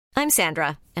I'm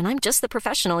Sandra, and I'm just the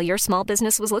professional your small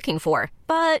business was looking for.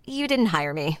 But you didn't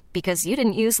hire me because you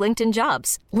didn't use LinkedIn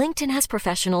Jobs. LinkedIn has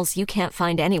professionals you can't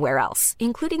find anywhere else,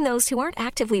 including those who aren't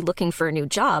actively looking for a new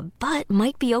job, but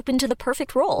might be open to the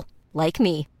perfect role, like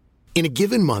me. In a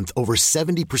given month, over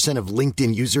 70% of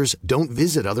LinkedIn users don't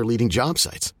visit other leading job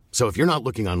sites. So if you're not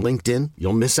looking on LinkedIn,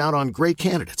 you'll miss out on great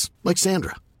candidates like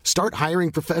Sandra. Start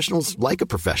hiring professionals like a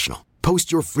professional.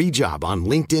 Post your free job on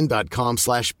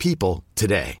linkedin.com/people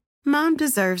today. Mom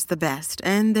deserves the best,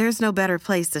 and there's no better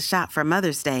place to shop for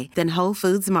Mother's Day than Whole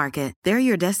Foods Market. They're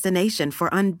your destination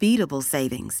for unbeatable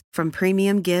savings, from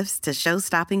premium gifts to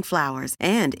show-stopping flowers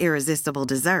and irresistible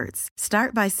desserts.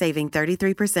 Start by saving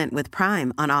 33% with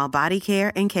Prime on all body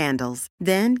care and candles.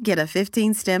 Then get a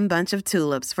 15-stem bunch of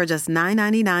tulips for just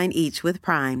 $9.99 each with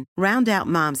Prime. Round out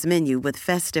Mom's menu with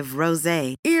festive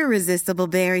rosé, irresistible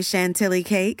berry chantilly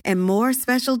cake, and more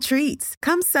special treats.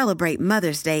 Come celebrate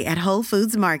Mother's Day at Whole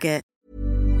Foods Market.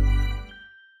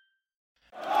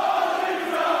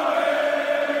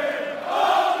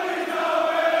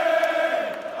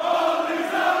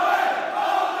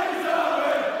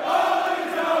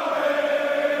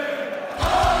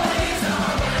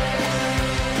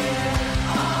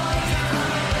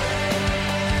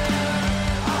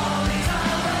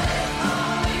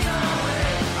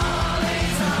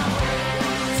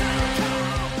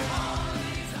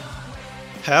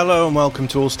 Hello and welcome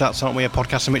to All Stats Aren't We, a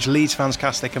podcast in which Leeds fans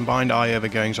cast their combined eye over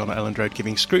goings on at Elland Road,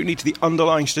 giving scrutiny to the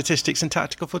underlying statistics and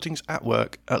tactical footings at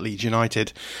work at Leeds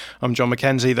United. I'm John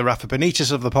McKenzie, the Rafa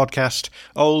Benitez of the podcast,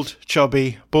 old,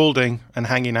 chubby, balding and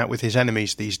hanging out with his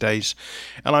enemies these days.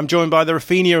 And I'm joined by the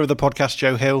Rafinha of the podcast,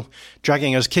 Joe Hill,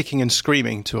 dragging us kicking and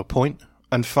screaming to a point.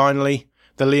 And finally,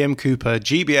 the Liam Cooper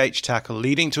GBH tackle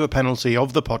leading to a penalty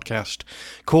of the podcast.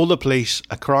 Call the police.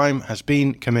 A crime has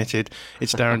been committed.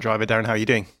 It's Darren Driver. Darren, how are you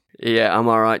doing? Yeah, I'm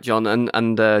all right, John.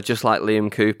 And just like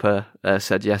Liam Cooper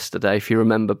said yesterday, if you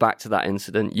remember back to that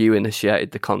incident, you initiated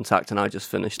the contact and I just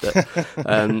finished it.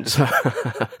 So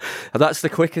that's the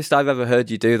quickest I've ever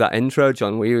heard you do that intro,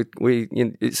 John.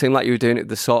 It seemed like you were doing it with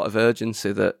the sort of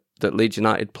urgency that Leeds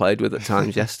United played with at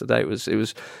times yesterday. It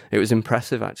was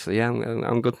impressive, actually. Yeah,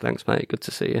 I'm good, thanks, mate. Good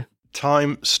to see you.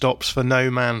 Time stops for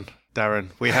no man, Darren.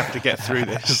 We have to get through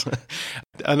this.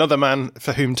 Another man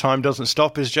for whom time doesn't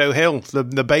stop is Joe Hill,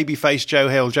 the baby-faced Joe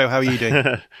Hill. Joe, how are you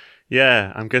doing?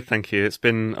 Yeah, I'm good, thank you. It's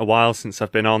been a while since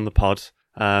I've been on the pod,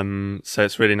 so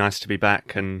it's really nice to be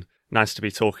back and nice to be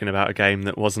talking about a game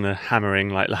that wasn't a hammering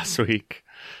like last week.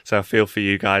 So I feel for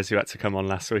you guys who had to come on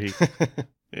last week.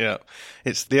 Yeah,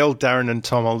 it's the old Darren and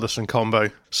Tom Alderson combo,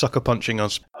 sucker punching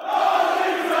us.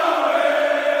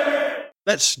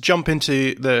 Let's jump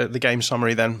into the game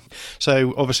summary then.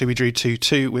 So obviously we drew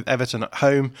 2-2 with Everton at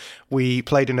home. We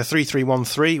played in a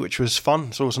 3-3-1-3, which was fun.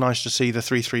 It's always nice to see the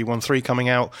 3-3-1-3 coming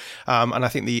out. And I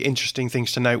think the interesting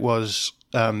things to note was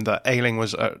that Ayling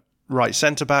was at right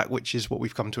centre-back, which is what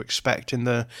we've come to expect in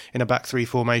a back three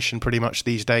formation pretty much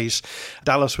these days.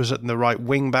 Dallas was at the right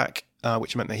wing-back,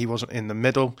 which meant that he wasn't in the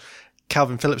middle.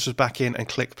 Calvin Phillips was back in and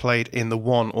Click played in the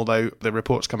one, although the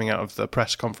reports coming out of the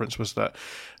press conference was that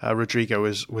Rodrigo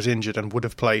was injured and would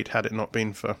have played had it not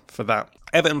been for that.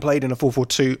 Everton played in a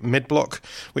 4-4-2 mid-block,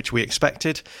 which we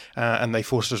expected, and they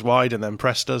forced us wide and then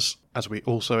pressed us, as we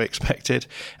also expected.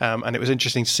 And it was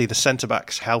interesting to see the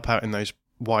centre-backs help out in those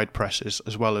wide presses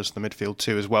as well as the midfield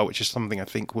too as well, which is something I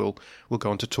think we'll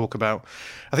go on to talk about.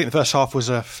 I think the first half was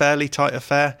a fairly tight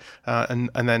affair, and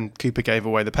then Cooper gave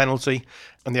away the penalty,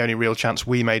 and the only real chance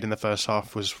we made in the first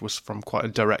half was from quite a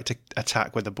direct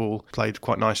attack where the ball played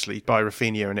quite nicely by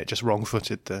Rafinha and it just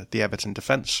wrong-footed the Everton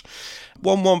defence.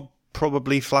 1-1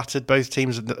 probably flattered both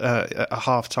teams at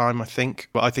half-time, I think,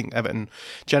 but I think Everton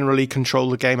generally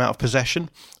controlled the game out of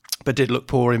possession, but did look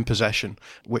poor in possession,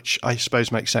 which I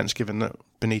suppose makes sense given that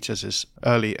Benitez is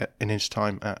early in his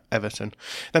time at Everton.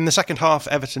 Then the second half,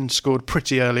 Everton scored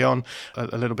pretty early on,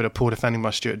 a little bit of poor defending by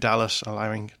Stuart Dallas,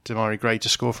 allowing Demarai Gray to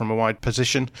score from a wide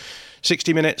position.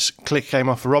 60 minutes, Click came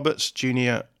off for Roberts,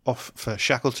 Junior off for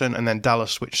Shackleton, and then Dallas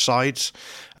switched sides.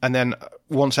 And then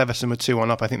once Everton were 2-1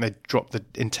 up, I think they dropped the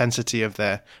intensity of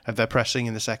their pressing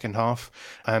in the second half.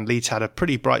 And Leeds had a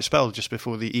pretty bright spell just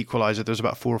before the equaliser. There was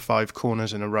about 4 or 5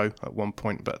 corners in a row at one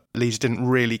point, but Leeds didn't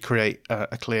really create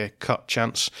a clear-cut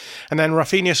chance. And then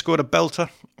Rafinha scored a belter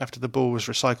after the ball was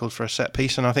recycled for a set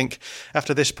piece. And I think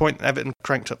after this point, Everton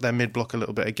cranked up their mid-block a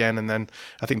little bit again. And then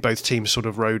I think both teams sort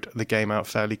of rode the game out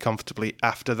fairly comfortably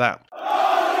after that.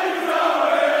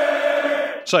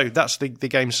 So that's the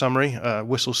game summary,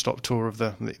 whistle-stop tour of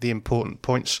the important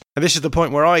points. And this is the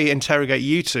point where I interrogate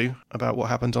you two about what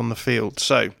happened on the field.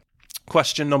 So,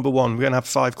 Question number 1. We're going to have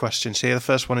 5 questions here. The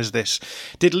first one is this.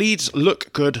 Did Leeds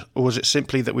look good, or was it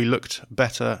simply that we looked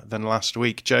better than last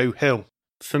week? Joe Hill.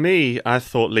 For me, I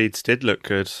thought Leeds did look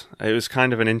good. It was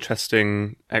kind of an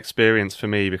interesting experience for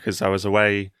me because I was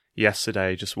away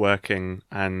yesterday just working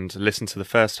and listened to the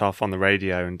first half on the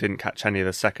radio and didn't catch any of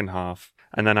the second half.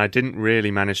 And then I didn't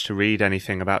really manage to read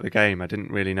anything about the game. I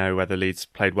didn't really know whether Leeds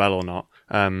played well or not.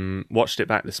 Watched it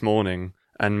back this morning.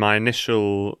 And my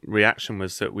initial reaction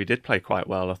was that we did play quite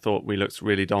well. I thought we looked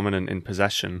really dominant in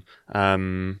possession.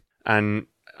 And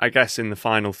I guess in the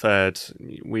final third,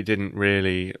 we didn't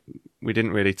really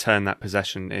turn that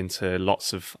possession into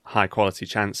lots of high quality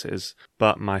chances.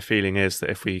 But my feeling is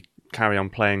that if we carry on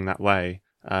playing that way,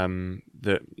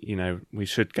 that, you know, we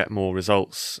should get more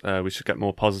results. We should get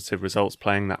more positive results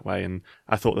playing that way. And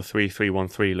I thought the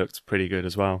 3-3-1-3 looked pretty good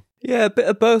as well. Yeah, a bit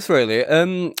of both, really.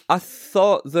 I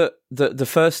thought that the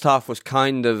first half was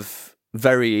kind of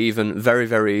very even, very,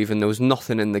 very even. There was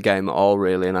nothing in the game at all,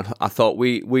 really. And I thought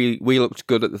we looked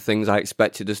good at the things I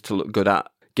expected us to look good at,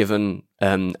 given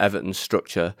Everton's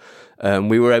structure.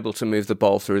 We were able to move the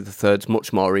ball through the thirds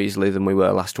much more easily than we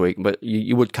were last week, but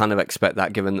you would kind of expect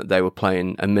that given that they were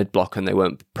playing a mid-block and they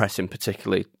weren't pressing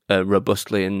particularly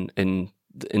robustly in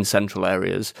central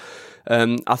areas.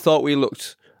 I thought we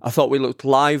looked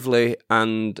lively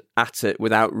and at it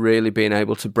without really being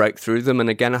able to break through them. And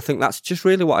again, I think that's just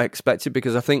really what I expected,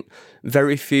 because I think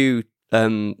very few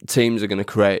teams are going to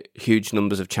create huge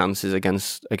numbers of chances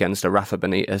against a Rafa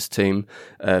Benitez team,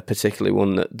 particularly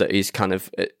one that is kind of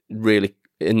really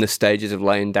in the stages of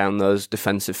laying down those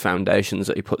defensive foundations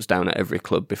that he puts down at every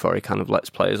club before he kind of lets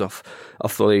players off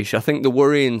the leash. I think the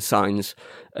worrying signs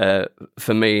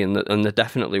for me, and there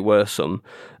definitely were some,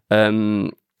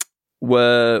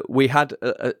 were we had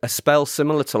a spell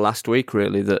similar to last week,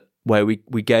 really, where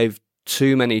we gave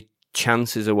too many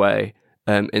chances away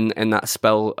in that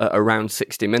spell at around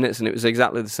 60 minutes, and it was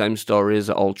exactly the same story as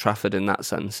at Old Trafford in that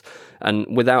sense. And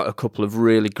without a couple of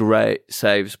really great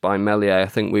saves by Meslier, I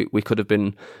think we could have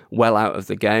been well out of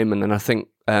the game. And then I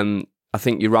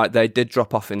think you're right, they did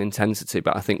drop off in intensity,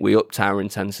 but I think we upped our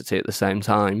intensity at the same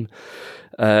time.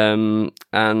 And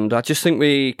I just think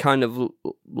we kind of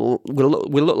we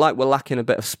look like we're lacking a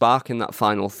bit of spark in that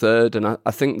final third. And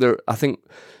I think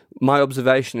my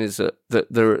observation is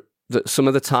that some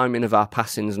of the timing of our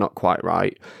passing is not quite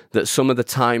right, that some of the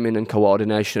timing and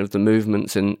coordination of the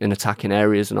movements in attacking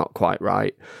areas are not quite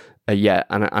right yet.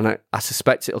 And I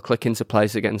suspect it'll click into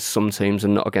place against some teams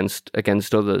and not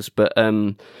against others. But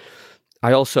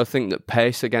I also think that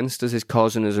pace against us is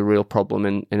causing us a real problem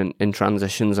in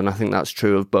transitions, and I think that's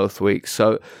true of both weeks.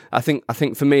 So I think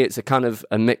for me it's a kind of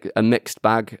a mixed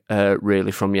bag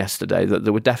really from yesterday. That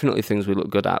there were definitely things we looked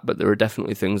good at, but there are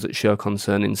definitely things that show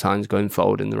concerning signs going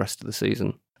forward in the rest of the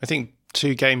season. I think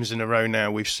 2 games in a row now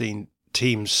we've seen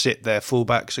teams sit their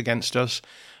fullbacks against us,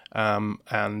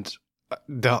 and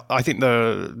I think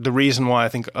the reason why I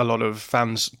think a lot of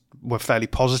fans were fairly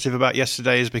positive about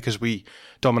yesterday is because we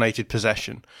dominated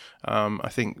possession. I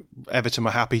think Everton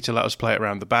were happy to let us play it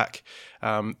around the back.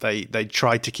 They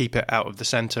tried to keep it out of the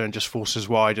centre and just force us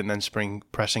wide and then spring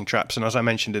pressing traps. And as I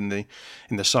mentioned in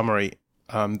the summary,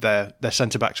 their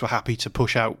centre backs were happy to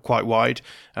push out quite wide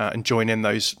and join in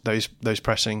those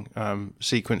pressing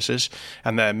sequences,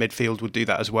 and their midfield would do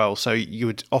that as well. So you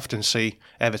would often see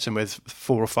Everton with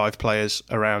 4 or 5 players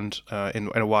around in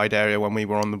a wide area when we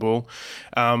were on the ball,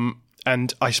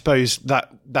 and I suppose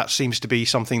that seems to be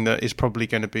something that is probably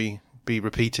going to be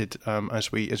repeated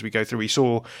as we go through. We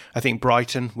saw, I think,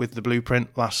 Brighton with the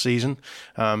blueprint last season,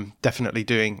 definitely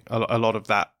doing a lot of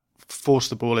that. Force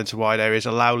the ball into wide areas,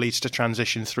 allow Leeds to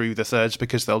transition through the thirds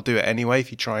because they'll do it anyway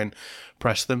if you try and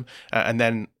press them, and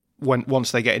then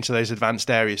once they get into those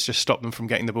advanced areas, just stop them from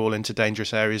getting the ball into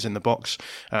dangerous areas in the box,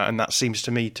 and that seems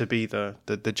to me to be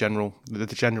the general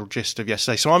gist of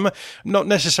yesterday. So I'm not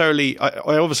necessarily.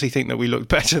 I obviously think that we looked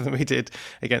better than we did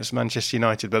against Manchester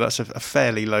United, but that's a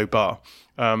fairly low bar.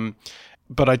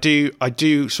 But I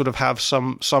do sort of have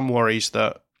some worries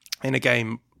that in a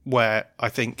game where I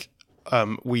think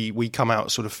we come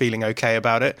out sort of feeling okay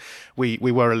about it. We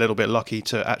were a little bit lucky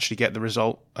to actually get the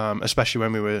result, especially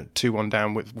when we were 2-1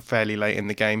 down with fairly late in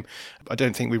the game. I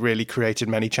don't think we really created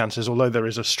many chances, although there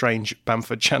is a strange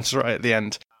Bamford chance right at the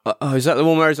end. Oh, is that the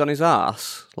one where he's on his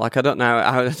arse? Like, I don't know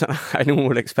how anyone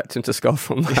would expect him to score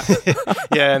from that.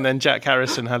 Yeah, and then Jack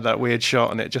Harrison had that weird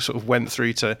shot, and it just sort of went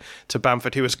through to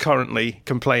Bamford, who was currently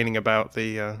complaining about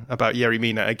Yerry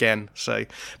Mina again. So,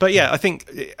 but yeah, I think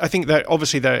that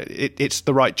obviously it's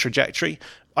the right trajectory.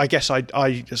 I guess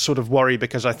I sort of worry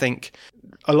because I think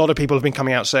a lot of people have been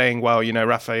coming out saying, well, you know,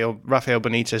 Rafael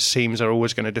Benitez teams are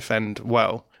always going to defend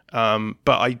well.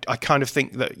 But I kind of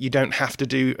think that you don't have to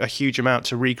do a huge amount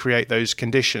to recreate those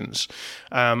conditions.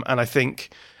 And I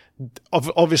think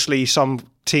obviously some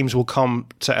teams will come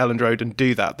to Elland Road and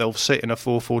do that. They'll sit in a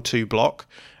 4-4-2 block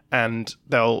and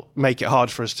they'll make it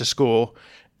hard for us to score,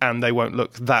 and they won't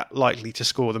look that likely to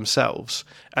score themselves.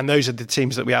 And those are the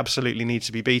teams that we absolutely need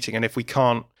to be beating. And if we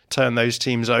can't turn those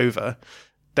teams over,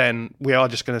 then we are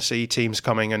just going to see teams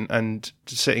coming and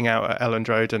sitting out at Elland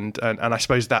Road, and I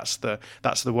suppose that's the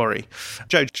worry.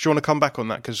 Joe, do you want to come back on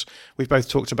that? Because we've both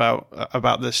talked about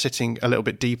the sitting a little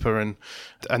bit deeper and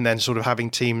then sort of having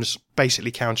teams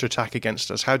basically counter-attack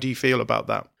against us. How do you feel about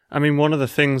that? I mean, one of the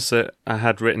things that I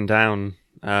had written down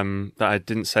that I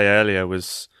didn't say earlier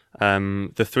was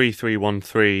the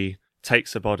 3-3-1-3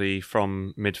 takes a body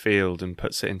from midfield and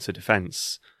puts it into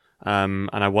defence. And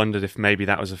I wondered if maybe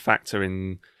that was a factor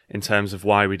in terms of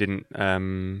why we didn't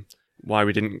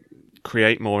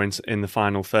create more in the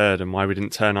final third, and why we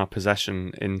didn't turn our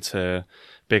possession into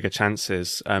bigger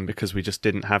chances, because we just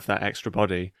didn't have that extra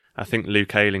body. I think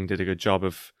Luke Ayling did a good job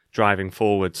of driving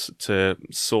forwards to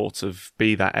sort of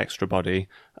be that extra body.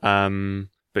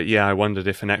 But yeah, I wondered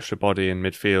if an extra body in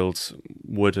midfield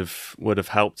would have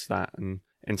helped that. And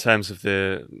in terms of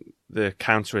the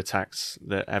counter attacks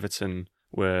that Everton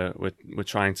were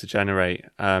trying to generate,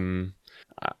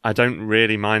 I don't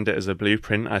really mind it as a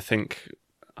blueprint. I think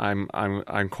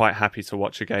I'm quite happy to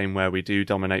watch a game where we do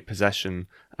dominate possession,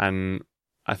 and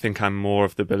I think I'm more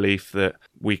of the belief that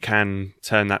we can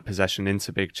turn that possession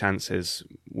into big chances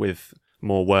with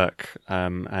more work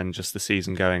and just the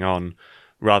season going on,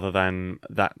 rather than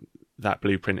that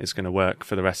blueprint is going to work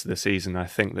for the rest of the season. I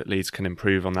think that Leeds can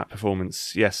improve on that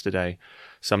performance yesterday.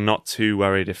 So I'm not too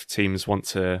worried if teams want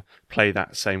to play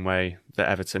that same way that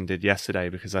Everton did yesterday,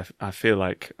 because I feel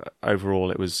like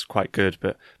overall it was quite good,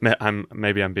 but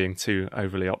maybe I'm being too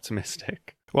overly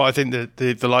optimistic. Well, I think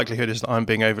the likelihood is that I'm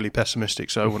being overly pessimistic,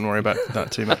 so I wouldn't worry about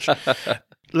that too much.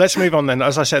 Let's move on then.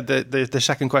 As I said, the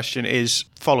second question is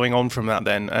following on from that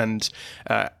then, and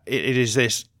it is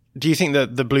this. Do you think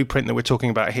that the blueprint that we're talking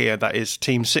about here, that is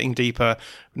teams sitting deeper,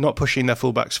 not pushing their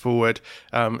fullbacks forward,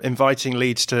 inviting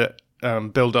Leeds to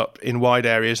build up in wide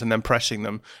areas and then pressing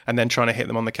them and then trying to hit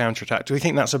them on the counter-attack, do we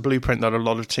think that's a blueprint that a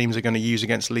lot of teams are going to use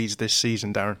against Leeds this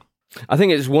season, Darren? I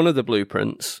think it's one of the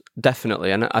blueprints,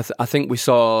 definitely. And I think we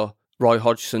saw Roy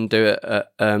Hodgson do it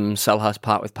at Selhurst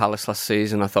Park with Palace last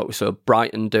season. I thought we saw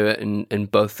Brighton do it in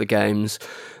both the games.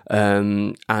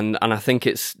 And I think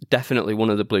it's definitely one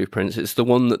of the blueprints. It's the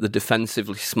one that the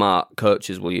defensively smart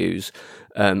coaches will use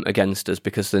against us,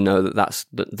 because they know that that's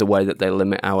the way that they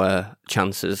limit our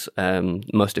chances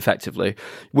most effectively.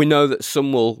 We know that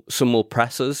some will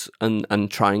press us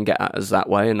and try and get at us that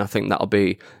way, and I think that'll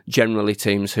be generally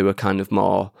teams who are kind of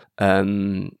more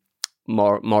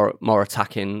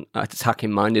attacking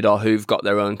minded, or who've got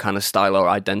their own kind of style or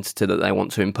identity that they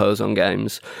want to impose on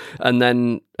games. And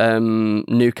then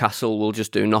Newcastle will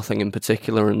just do nothing in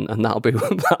particular, and that'll be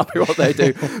what they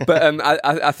do. But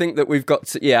I think that we've got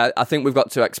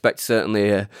to expect certainly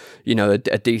a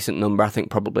decent number. I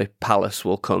think probably Palace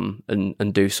will come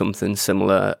and do something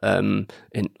similar.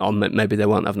 Or maybe they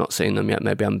won't. I've not seen them yet.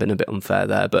 Maybe I'm being a bit unfair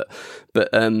there. But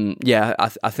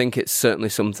I think it's certainly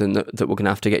something that we're going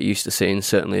to have to get used to seeing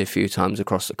certainly a few times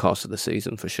across the course of the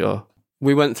season for sure.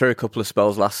 We went through a couple of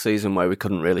spells last season where we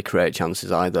couldn't really create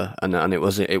chances either, and it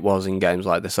was in games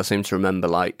like this. I seem to remember,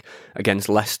 like against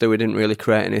Leicester, we didn't really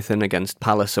create anything. Against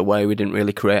Palace away, we didn't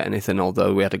really create anything,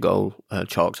 although we had a goal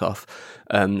chalked off.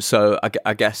 So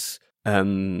I guess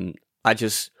I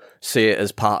just see it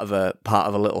as part of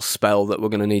a little spell that we're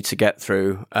going to need to get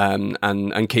through,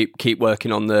 and keep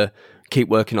working on the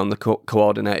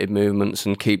coordinated movements,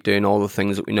 and keep doing all the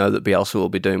things that we know that Bielsa will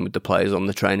be doing with the players on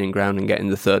the training ground, and getting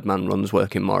the third man runs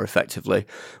working more effectively,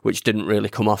 which didn't really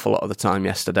come off a lot of the time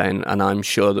yesterday. And I'm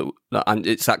sure that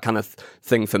it's that kind of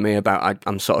thing for me about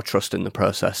I'm sort of trusting the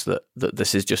process that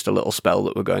this is just a little spell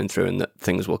that we're going through, and that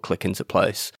things will click into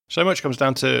place. So much comes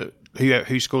down to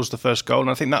who scores the first goal, and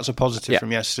I think that's a positive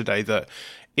from yesterday. That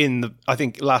I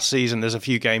think last season there's a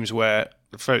few games where,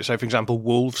 for example,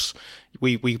 Wolves,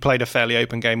 we played a fairly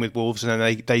open game with Wolves, and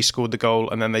then they scored the goal,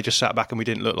 and then they just sat back and we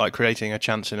didn't look like creating a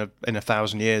chance in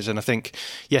 1,000 years. And I think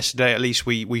yesterday at least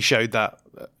we showed that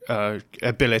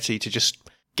ability to just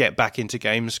get back into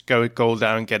games, go a goal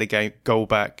down, get a goal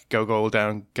back, go goal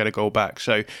down, get a goal back.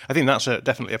 So I think that's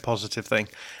definitely a positive thing,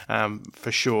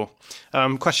 for sure.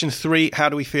 Question 3, how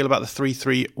do we feel about the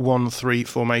 3-3-1-3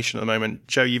 formation at the moment?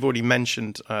 Joe, you've already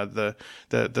mentioned the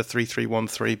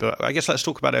 3-3-1-3, but I guess let's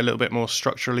talk about it a little bit more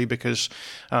structurally, because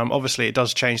obviously it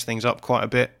does change things up quite a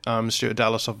bit. Stuart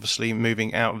Dallas obviously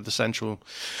moving out of the central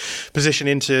position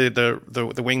into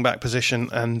the wing-back position.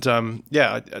 And I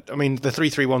mean, the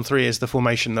 3-3-1-3 is the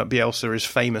formation that Bielsa is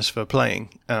famous for playing,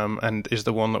 and is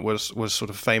the one that was sort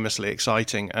of famously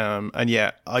exciting. And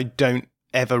yeah, I don't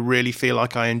ever really feel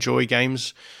like I enjoy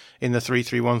games in the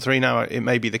 3-3-1-3. Now, it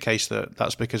may be the case that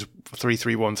that's because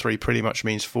 3-3-1-3 pretty much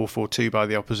means 4-4-2 by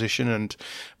the opposition, and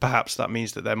perhaps that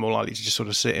means that they're more likely to just sort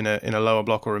of sit in a lower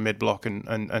block or a mid block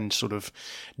and sort of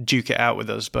duke it out with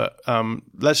us. But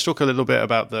let's talk a little bit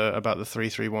about the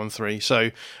 3-3-1-3. So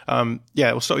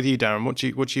we'll start with you, Darren. What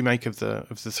do you make of the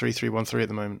 3-3-1-3 at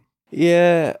the moment?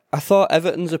 Yeah, I thought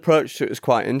Everton's approach to it was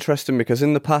quite interesting, because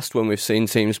in the past when we've seen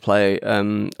teams play a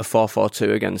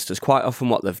 4-4-2 against us, quite often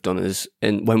what they've done is,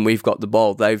 when we've got the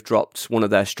ball, they've dropped one of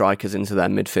their strikers into their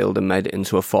midfield and made it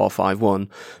into a 4-5-1.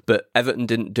 But Everton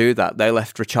didn't do that. They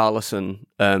left Richarlison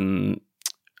and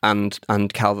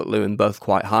Calvert-Lewin both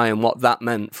quite high, and what that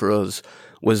meant for us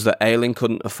was that Ayling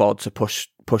couldn't afford to push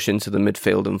into the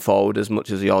midfield and forward as much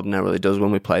as he ordinarily does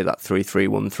when we play that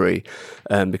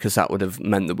 3-3-1-3, because that would have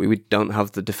meant that we don't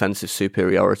have the defensive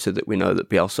superiority that we know that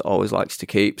Bielsa always likes to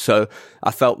keep. So I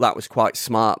felt that was quite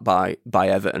smart by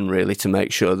Everton, really, to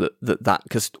make sure that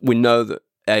because we know that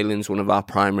Ayling's one of our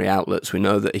primary outlets. We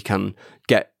know that he can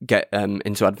get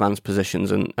into advanced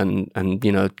positions and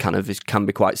kind of can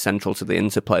be quite central to the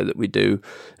interplay that we do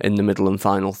in the middle and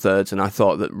final thirds. And I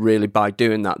thought that really by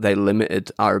doing that, they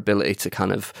limited our ability to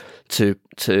kind of to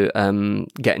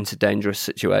get into dangerous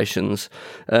situations.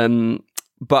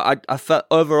 But I felt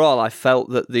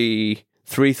that the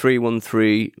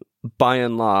 3-3-1-3 by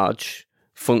and large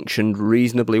functioned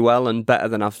reasonably well, and better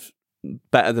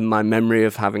than my memory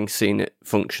of having seen it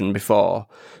function before.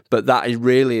 But that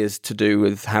really is to do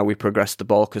with how we progress the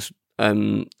ball, because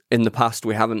in the past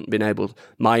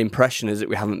my impression is that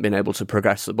we haven't been able to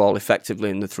progress the ball effectively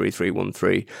in the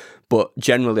 3-3-1-3, but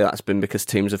generally that's been because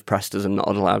teams have pressed us and not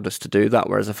allowed us to do that,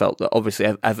 whereas I felt that obviously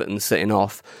Everton sitting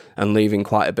off and leaving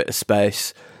quite a bit of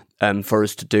space for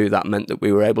us to do that meant that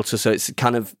we were able to. So it's a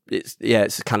kind of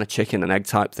chicken and egg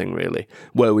type thing, really.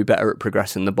 Were we better at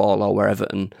progressing the ball, or were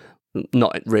Everton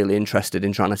not really interested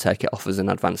in trying to take it off us in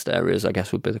advanced areas, I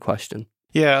guess would be the question.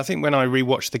 Yeah, I think when I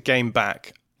rewatched the game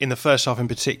back, in the first half in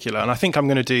particular, and I think I'm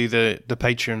going to do the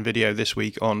Patreon video this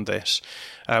week on this,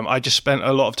 I just spent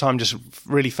a lot of time just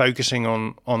really focusing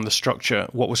on the structure,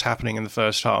 what was happening in the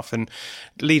first half. And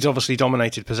Leeds obviously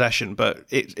dominated possession, but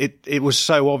it was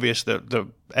so obvious that the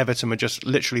Everton were just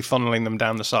literally funneling them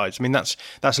down the sides. I mean, that's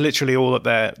literally all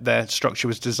that their structure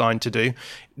was designed to do.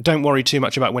 Don't worry too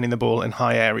much about winning the ball in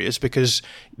high areas, because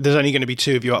there's only going to be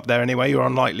two of you up there anyway. You're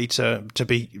unlikely to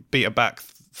beat a back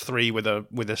three with a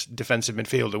defensive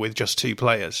midfielder with just two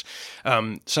players.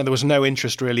 So there was no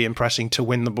interest really in pressing to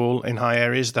win the ball in high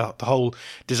areas. The whole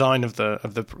design of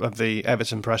the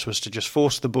Everton press was to just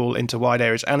force the ball into wide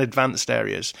areas and advanced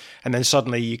areas, and then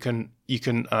suddenly you can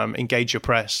engage your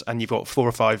press, and you've got 4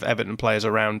 or 5 Everton players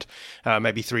around,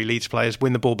 maybe 3 Leeds players,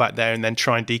 win the ball back there, and then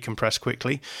try and decompress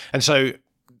quickly. And so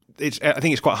I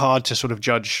think it's quite hard to sort of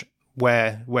judge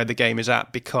where the game is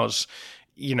at, because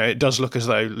it does look as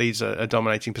though Leeds are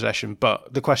dominating possession,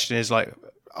 but the question is,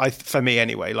 for me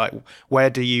anyway,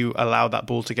 where do you allow that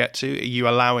ball to get to? Are you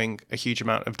allowing a huge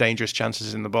amount of dangerous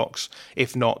chances in the box?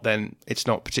 If not, then it's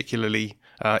not a particularly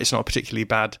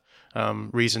bad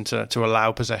reason to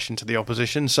allow possession to the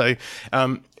opposition. So,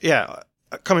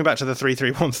 coming back to the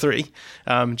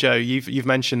 3-3-1-3, Joe, you've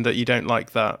mentioned that you don't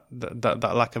like that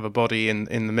lack of a body in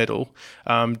the middle.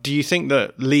 Do you think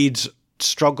that Leeds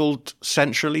struggled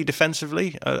centrally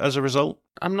defensively as a result?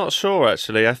 I'm not sure,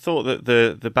 actually. I thought that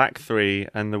the back three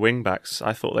and the wing backs,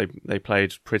 I thought they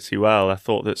played pretty well. I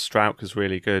thought that Struijk was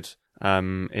really good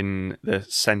in the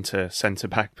centre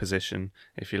back position,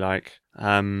 if you like.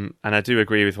 And I do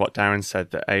agree with what Darren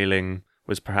said, that Ayling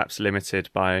was perhaps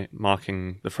limited by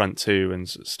marking the front two and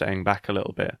staying back a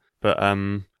little bit. But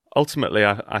ultimately,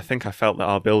 I think I felt that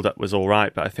our build-up was all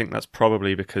right, but I think that's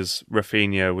probably because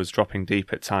Raphinha was dropping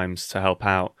deep at times to help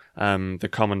out. The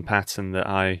common pattern that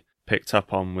I picked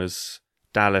up on was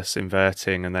Dallas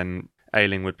inverting, and then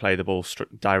Ayling would play the ball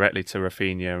directly to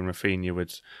Raphinha, and Raphinha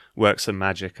would work some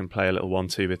magic and play a little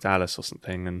 1-2 with Dallas or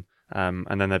something,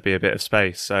 and then there'd be a bit of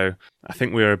space. So I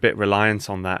think we were a bit reliant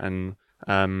on that, and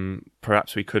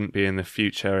perhaps we couldn't be in the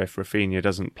future if Raphinha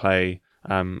doesn't play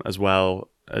as well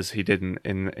as he did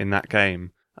in that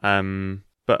game.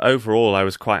 But overall, I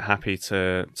was quite happy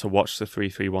to watch the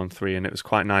 3-3-1-3, and it was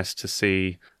quite nice to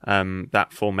see that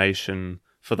formation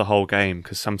for the whole game,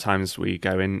 because sometimes we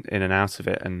go in and out of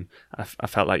it, and I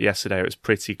felt like yesterday it was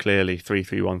pretty clearly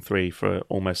 3-3-1-3 for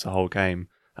almost the whole game.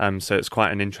 So it's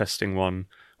quite an interesting one.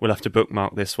 We'll have to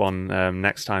bookmark this one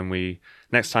next time the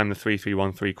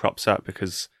 3-3-1-3 crops up,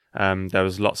 because there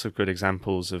was lots of good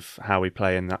examples of how we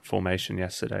play in that formation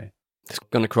yesterday. It's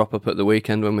going to crop up at the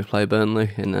weekend when we play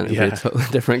Burnley, and then it'll be a totally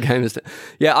different game.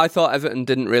 Yeah, I thought Everton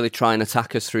didn't really try and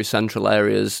attack us through central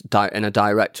areas in a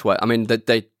direct way. I mean,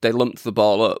 they lumped the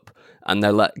ball up and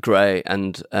they let Gray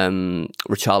and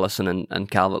Richarlison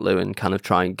and Calvert-Lewin kind of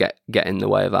try and get in the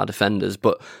way of our defenders,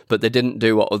 but they didn't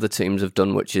do what other teams have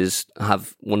done, which is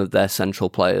have one of their central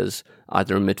players,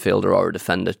 either a midfielder or a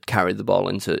defender, carry the ball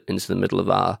into the middle of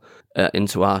our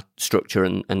into our structure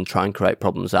and try and create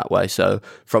problems that way. So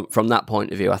from that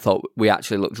point of view, I thought we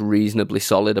actually looked reasonably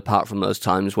solid, apart from those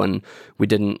times when we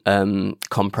didn't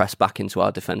compress back into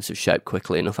our defensive shape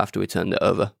quickly enough after we turned it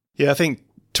over. Yeah, I think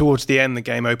towards the end, the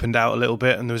game opened out a little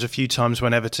bit, and there was a few times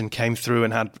when Everton came through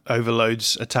and had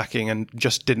overloads attacking and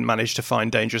just didn't manage to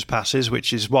find dangerous passes,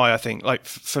 which is why I think, like,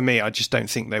 for me, I just don't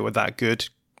think they were that good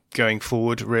going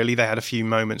forward, really. They had a few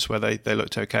moments where they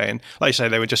looked okay, and like you say,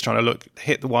 they were just trying to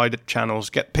hit the wider channels,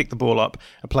 pick the ball up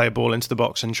and play a ball into the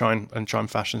box and try and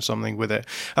fashion something with it.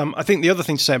 I think the other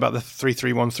thing to say about the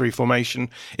 3-3-1-3 formation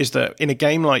is that in a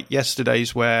game like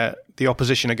yesterday's, where the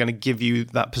opposition are going to give you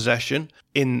that possession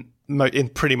in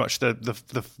pretty much the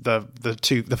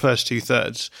first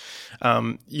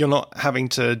 2/3, you're not having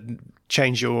to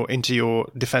change into your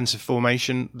defensive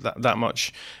formation that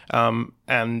much,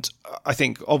 and I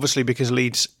think obviously because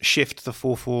Leeds shift the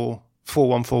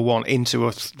 4-1-4-1 into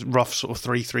a rough sort of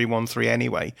 3-3-1-3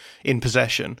 anyway in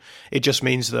possession, it just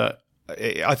means that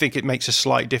I think it makes a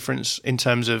slight difference in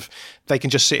terms of they can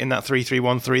just sit in that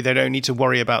 3-3-1-3. They don't need to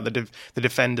worry about the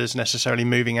defenders necessarily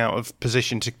moving out of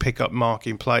position to pick up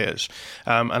marking players.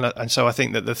 And so I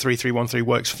think that the 3-3-1-3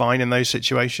 works fine in those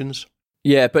situations.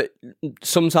 Yeah, but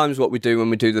sometimes what we do when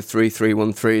we do the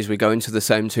 3-3-1-3 is we go into the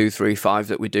same 2-3-5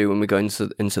 that we do when we go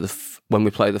when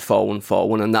we play the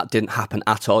 4-1-4-1, and that didn't happen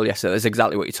at all yesterday. That's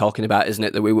exactly what you're talking about, isn't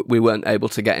it? That we weren't able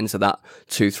to get into that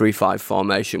 2-3-5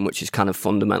 formation, which is kind of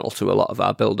fundamental to a lot of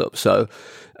our build-up. So,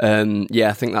 I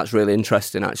think that's really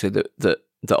interesting, actually, that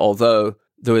although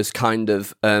there was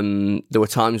there were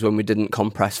times when we didn't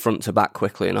compress front to back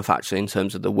quickly enough, actually, in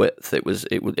terms of the width.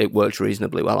 It worked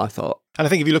reasonably well, I thought. And I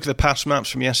think if you look at the pass maps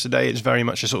from yesterday, it's very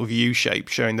much a sort of U shape,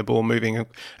 showing the ball moving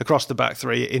across the back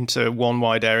three into one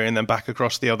wide area and then back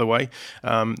across the other way.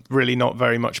 Really not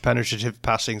very much penetrative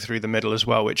passing through the middle as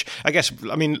well, which I guess,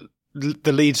 I mean,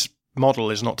 the Leeds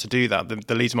model is not to do that.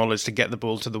 The Leeds model is to get the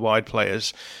ball to the wide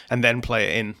players and then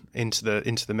play it into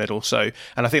the middle. So,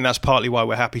 and I think that's partly why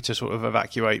we're happy to sort of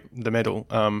evacuate the middle,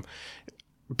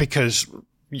 because,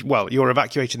 well, you're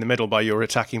evacuating the middle by your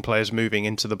attacking players moving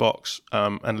into the box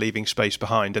and leaving space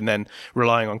behind, and then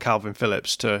relying on Calvin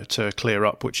Phillips to clear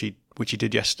up, which he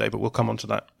did yesterday. But we'll come on to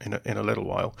that in a little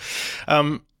while.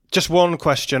 Just one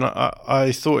question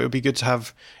I thought it would be good to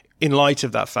have in light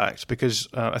of that fact, because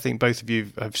I think both of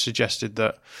you have suggested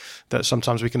that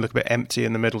sometimes we can look a bit empty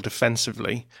in the middle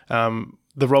defensively.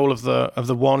 The role of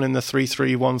the one in the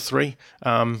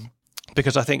 3-3-1-3,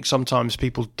 because I think sometimes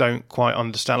people don't quite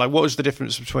understand. Like, what is the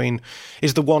difference between,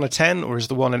 is the one a 10 or is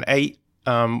the one an 8?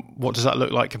 What does that look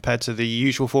like compared to the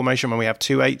usual formation when we have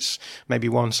 2 8s, maybe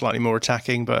one slightly more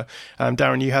attacking? But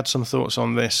Darren, you had some thoughts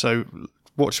on this. So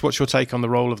what's your take on the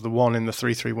role of the one in the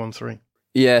 3-3-1-3?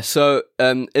 Yeah, so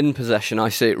in possession, I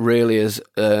see it really as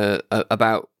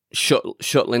about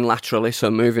shuttling laterally,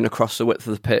 so moving across the width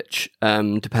of the pitch,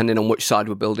 depending on which side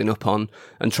we're building up on,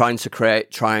 and trying to create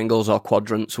triangles or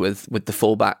quadrants with the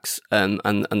fullbacks and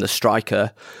the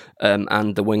striker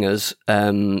and the wingers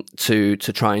to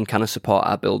try and kind of support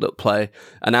our build-up play.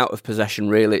 And out of possession,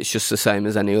 really, it's just the same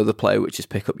as any other play, which is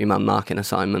pick up your man marking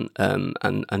assignment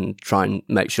and try and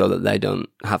make sure that they don't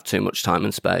have too much time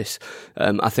and space.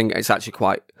 I think it's actually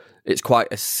quite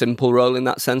a simple role in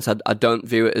that sense. I don't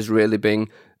view it as really being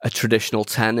a traditional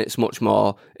 10. It's much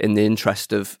more in the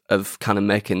interest of kind of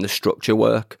making the structure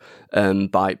work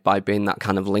by being that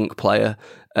kind of link player.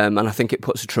 And I think it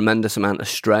puts a tremendous amount of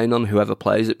strain on whoever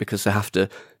plays it, because they have to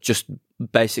just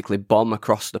basically bomb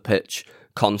across the pitch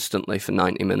constantly for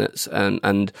 90 minutes.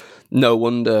 And no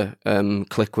wonder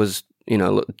Klich was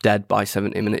looked dead by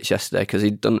 70 minutes yesterday, because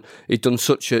he'd done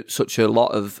such a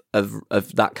lot of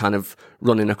that kind of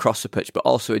running across the pitch, but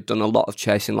also he'd done a lot of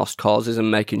chasing lost causes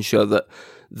and making sure that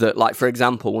like, for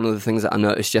example, one of the things that I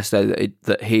noticed yesterday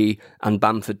that he and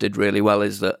Bamford did really well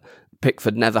is that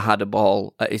Pickford never had a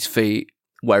ball at his feet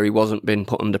where he wasn't being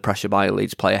put under pressure by a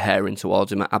Leeds player herring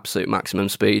towards him at absolute maximum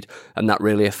speed, and that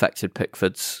really affected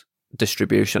Pickford's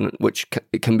distribution, which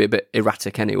it can be a bit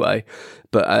erratic anyway.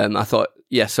 But I thought,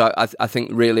 so I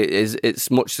think really it's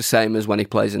much the same as when he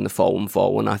plays in the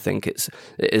 4-1-4-1. I think it's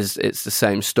the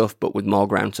same stuff, but with more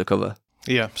ground to cover.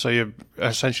 Yeah, so you're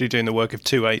essentially doing the work of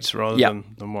 2 8s rather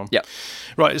than one. Yeah.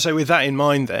 Right, so with that in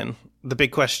mind then, the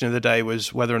big question of the day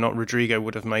was whether or not Rodrigo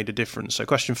would have made a difference. So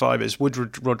question 5 is,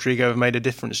 would Rodrigo have made a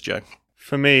difference, Joe?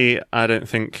 For me, I don't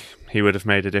think he would have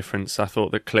made a difference. I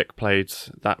thought that Klich played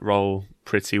that role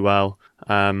pretty well.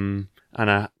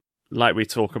 Like we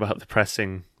talk about the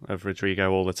pressing of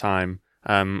Rodrigo all the time,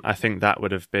 I think that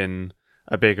would have been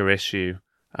a bigger issue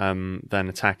than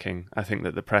attacking. I think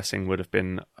that the pressing would have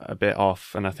been a bit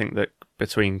off, and I think that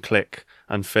between Klich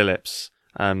and Phillips,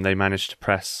 they managed to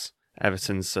press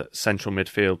Everton's central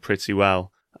midfield pretty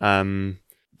well.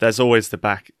 There's always the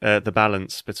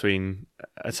balance between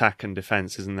attack and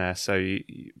defence, isn't there? So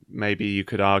maybe you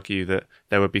could argue that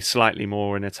there would be slightly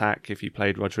more in attack if you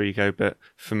played Rodrigo, but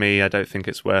for me, I don't think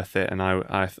it's worth it. And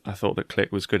I thought that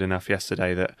Klich was good enough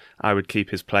yesterday that I would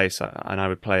keep his place, and I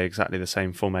would play exactly the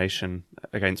same formation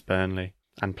against Burnley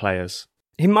and players.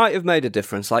 He might have made a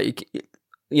difference. Like,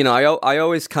 I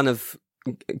always kind of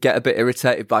get a bit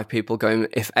irritated by people going,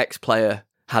 if X player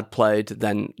had played,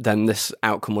 then this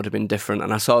outcome would have been different.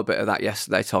 And I saw a bit of that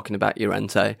yesterday talking about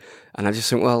Llorente, and I just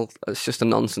think, well, it's just a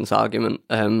nonsense argument.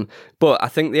 But I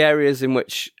think the areas in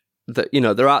which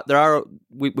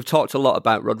we've talked a lot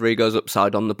about Rodrigo's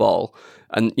upside on the ball,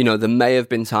 and there may have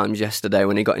been times yesterday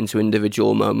when he got into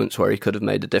individual moments where he could have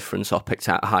made a difference or picked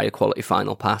out a higher quality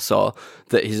final pass, or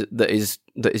that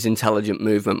his intelligent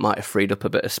movement might have freed up a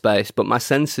bit of space. But my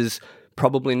sense is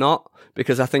probably not,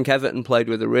 because I think Everton played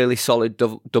with a really solid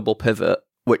double pivot,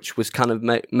 which was kind of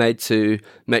made to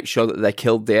make sure that they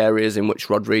killed the areas in which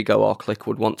Rodrigo or Klich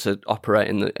would want to operate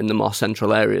in the more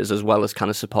central areas, as well as kind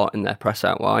of supporting their press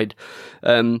out wide.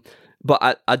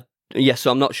 But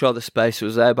so I'm not sure the space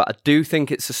was there, but I do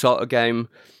think it's the sort of game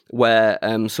where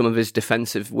some of his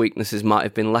defensive weaknesses might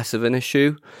have been less of an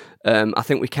issue. I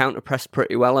think we counter-pressed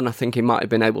pretty well, and I think he might have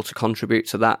been able to contribute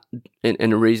to that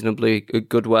in a reasonably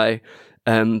good way.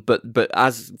 But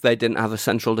as they didn't have a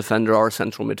central defender or a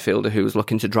central midfielder who was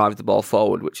looking to drive the ball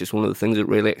forward, which is one of the things that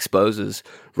really exposes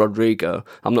Rodrigo,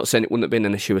 I'm not saying it wouldn't have been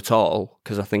an issue at all,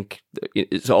 because I think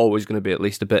it's always going to be at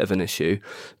least a bit of an issue.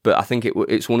 But I think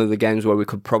it's one of the games where we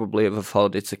could probably have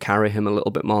afforded to carry him a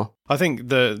little bit more. I think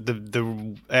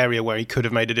the area where he could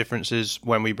have made a difference is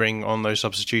when we bring on those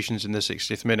substitutions in the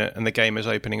 60th minute, and the game is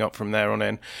opening up from there on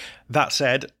in. That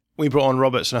said, we brought on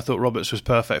Roberts, and I thought Roberts was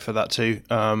perfect for that too.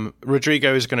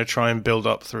 Rodrigo is going to try and build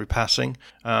up through passing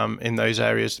in those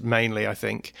areas mainly, I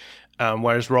think.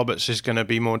 Whereas Roberts is going to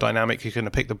be more dynamic. He's going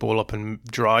to pick the ball up and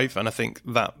drive, and I think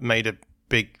that made a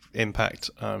big impact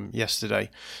yesterday.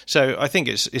 So I think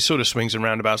it sort of swings and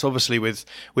roundabouts. Obviously, with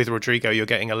Rodrigo, you're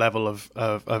getting a level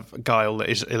of guile that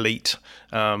is elite.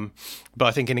 But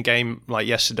I think in a game like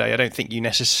yesterday, I don't think you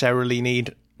necessarily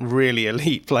need really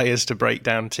elite players to break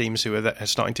down teams who are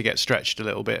starting to get stretched a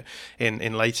little bit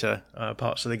in later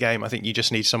parts of the game. I think you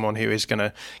just need someone who is going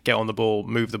to get on the ball,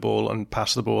 move the ball, and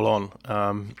pass the ball on.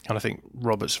 And I think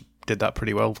Roberts did that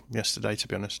pretty well yesterday, to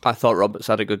be honest. I thought Roberts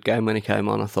had a good game when he came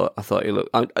on. I thought he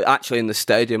looked... Actually, in the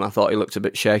stadium, I thought he looked a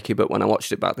bit shaky, but when I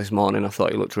watched it back this morning, I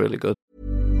thought he looked really good.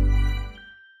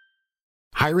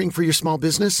 Hiring for your small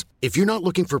business? If you're not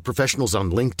looking for professionals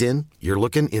on LinkedIn, you're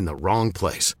looking in the wrong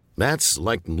place. That's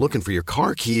like looking for your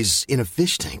car keys in a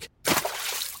fish tank.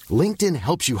 LinkedIn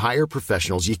helps you hire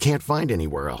professionals you can't find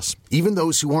anywhere else, even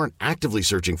those who aren't actively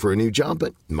searching for a new job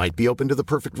but might be open to the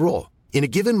perfect role. In a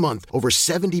given month, over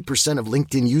 70% of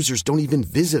LinkedIn users don't even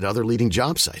visit other leading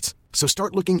job sites. So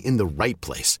start looking in the right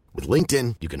place. With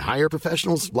LinkedIn, you can hire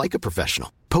professionals like a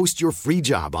professional. Post your free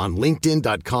job on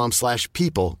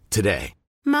linkedin.com/people today.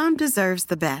 Mom deserves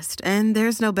the best, and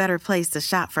there's no better place to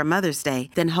shop for Mother's Day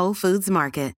than Whole Foods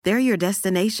Market. They're your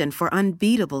destination for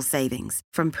unbeatable savings,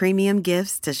 from premium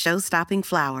gifts to show-stopping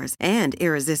flowers and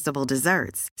irresistible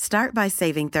desserts. Start by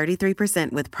saving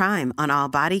 33% with Prime on all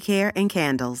body care and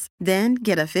candles. Then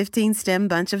get a 15-stem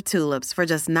bunch of tulips for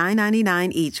just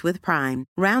 $9.99 each with Prime.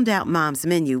 Round out Mom's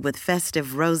menu with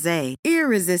festive rosé,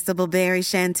 irresistible berry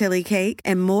chantilly cake,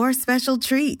 and more special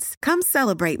treats. Come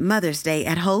celebrate Mother's Day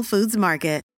at Whole Foods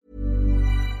Market.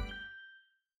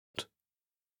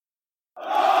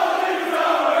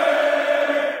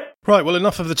 Right, well,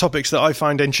 enough of the topics that I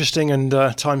find interesting, and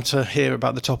time to hear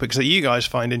about the topics that you guys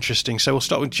find interesting. So we'll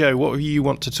start with Joe. What do you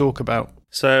want to talk about?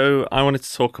 So I wanted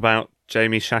to talk about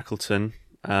Jamie Shackleton,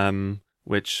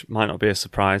 which might not be a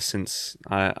surprise since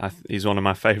he's one of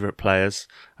my favourite players.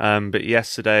 But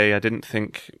yesterday I didn't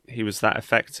think he was that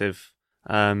effective.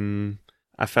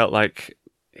 I felt like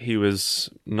he was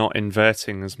not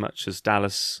inverting as much as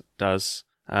Dallas does.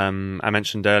 I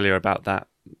mentioned earlier about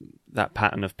that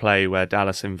pattern of play where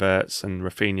Dallas inverts and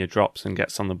Rafinha drops and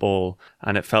gets on the ball,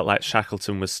 and it felt like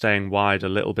Shackleton was staying wide a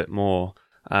little bit more,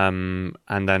 and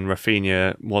then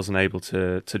Rafinha wasn't able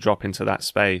to drop into that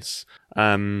space.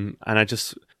 And I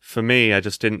just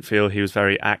didn't feel he was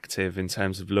very active in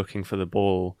terms of looking for the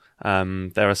ball.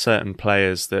 There are certain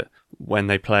players that when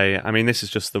they play, I mean, this is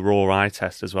just the raw eye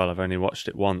test as well, I've only watched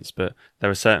it once, but there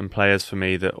are certain players for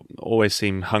me that always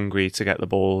seem hungry to get the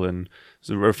ball, and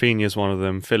so Rafinha is one of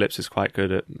them. Phillips is quite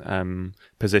good at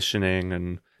positioning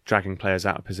and dragging players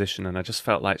out of position, and I just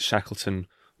felt like Shackleton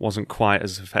wasn't quite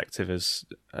as effective as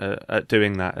at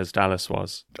doing that as Dallas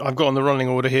was. I've got on the running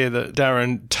order here that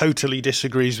Darren totally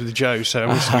disagrees with Joe, so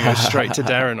I'm just going to go straight to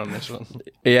Darren on this one.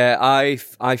 Yeah, I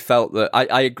felt that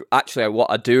I actually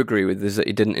what I do agree with is that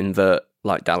he didn't invert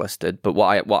like Dallas did, but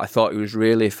what I thought he was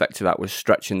really effective at was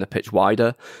stretching the pitch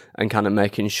wider and kind of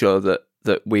making sure that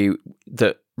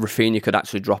Rafinha could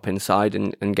actually drop inside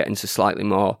and get into slightly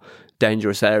more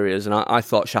dangerous areas. And I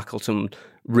thought Shackleton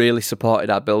really supported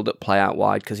our build-up play out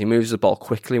wide because he moves the ball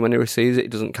quickly when he receives it. He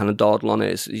doesn't kind of dawdle on it.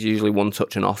 It's usually one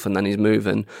touch and off, and then he's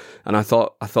moving. And I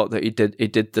thought that he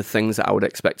did the things that I would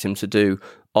expect him to do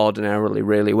ordinarily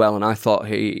really well. And I thought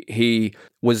he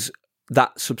was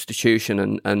that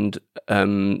substitution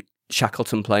and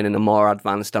Shackleton playing in a more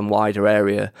advanced and wider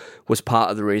area was part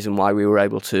of the reason why we were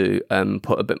able to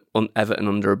put Everton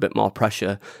under a bit more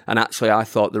pressure. And actually, I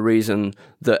thought the reason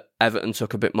that Everton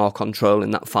took a bit more control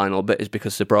in that final bit is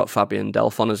because they brought Fabian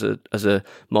Delph on as a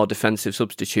more defensive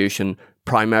substitution,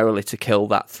 primarily to kill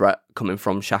that threat coming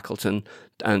from Shackleton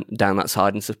and down that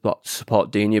side and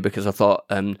support Digne, because I thought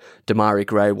Demarai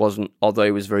Gray wasn't, although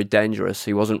he was very dangerous,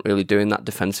 he wasn't really doing that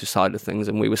defensive side of things,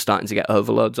 and we were starting to get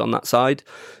overloads on that side.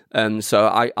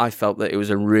 So I felt that it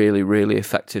was a really, really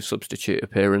effective substitute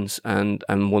appearance, and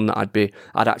one that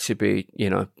I'd actually be,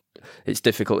 it's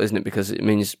difficult, isn't it? Because it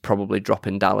means probably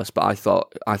dropping Dallas, but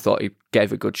I thought he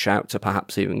gave a good shout to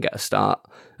perhaps even get a start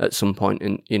at some point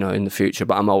in the future.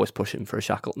 But I'm always pushing for a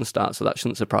Shackleton start, so that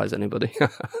shouldn't surprise anybody.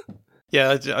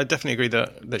 Yeah, I definitely agree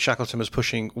that Shackleton was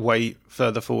pushing way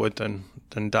further forward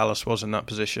than Dallas was in that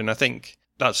position. I think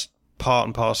that's part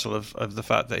and parcel of the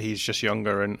fact that he's just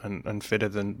younger and fitter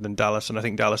than Dallas, and I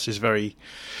think Dallas is very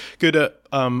good at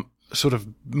sort of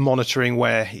monitoring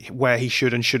where he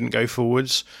should and shouldn't go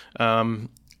forwards.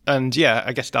 And yeah,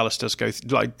 I guess Dallas does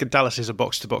Dallas is a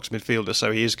box-to-box midfielder,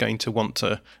 so he is going to want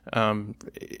to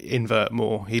invert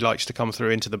more. He likes to come through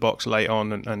into the box late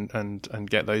on and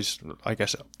get those, I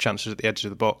guess, chances at the edge of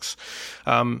the box.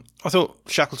 I thought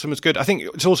Shackleton was good. I think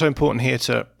it's also important here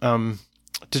to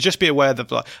just be aware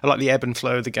that I like the ebb and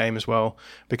flow of the game as well,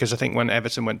 because I think when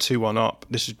Everton went 2-1 up,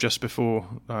 this is just before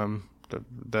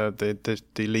the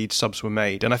lead subs were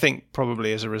made, and I think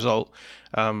probably as a result,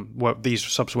 these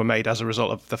subs were made as a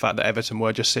result of the fact that Everton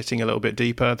were just sitting a little bit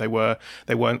deeper. They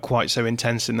weren't quite so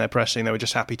intense in their pressing. They were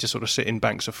just happy to sort of sit in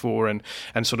banks of four and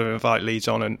sort of invite Leeds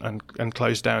on and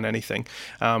close down anything.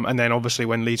 And then obviously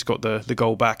when Leeds got the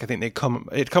goal back, I think it'd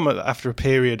come after a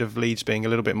period of Leeds being a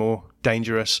little bit more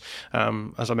dangerous.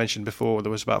 As I mentioned before,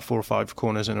 there was about 4 or 5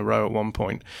 corners in a row at one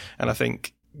point, and I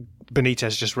think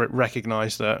Benitez just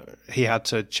recognised that he had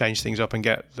to change things up and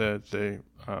get the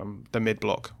mid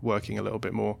block working a little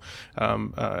bit more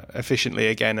efficiently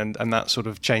again, and that sort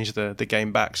of changed the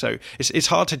game back. So it's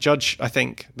hard to judge, I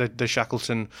think, the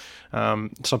Shackleton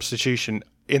substitution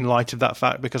in light of that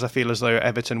fact, because I feel as though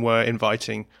Everton were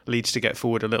inviting Leeds to get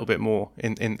forward a little bit more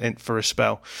in for a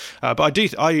spell. But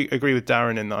I agree with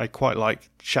Darren in that I quite like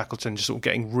Shackleton just sort of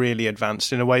getting really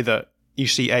advanced in a way that you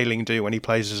see Ayling do when he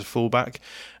plays as a fullback,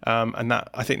 and that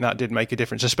I think that did make a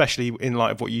difference, especially in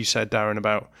light of what you said, Darren,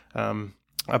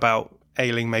 about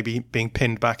Ayling maybe being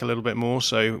pinned back a little bit more,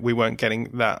 so we weren't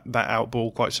getting that out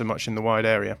ball quite so much in the wide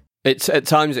area. At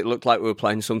times it looked like we were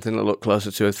playing something that looked closer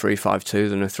to a 3-5-2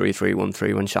 than a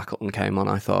 3-3-1-3 when Shackleton came on,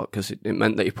 I thought, because it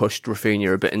meant that he pushed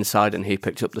Rafinha a bit inside and he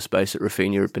picked up the space that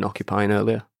Rafinha had been occupying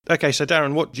earlier. Okay, so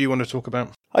Darren, what do you want to talk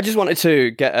about? I just wanted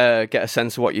to get a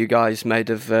sense of what you guys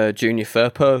made of Junior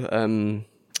Firpo.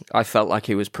 I felt like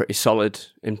he was pretty solid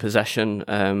in possession,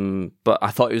 but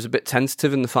I thought he was a bit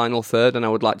tentative in the final third, and I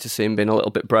would like to see him being a little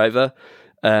bit braver.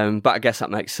 But I guess that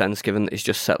makes sense given that he's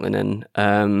just settling in.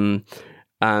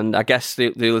 And I guess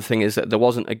the other thing is that there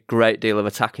wasn't a great deal of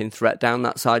attacking threat down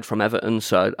that side from Everton,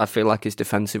 so I feel like his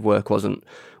defensive work wasn't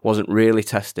really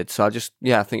tested. So I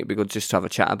think it'd be good just to have a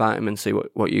chat about him and see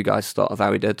what you guys thought of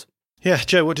how he did. Yeah,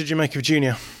 Joe, what did you make of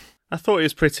Junior? I thought he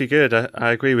was pretty good.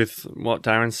 I agree with what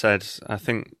Darren said. I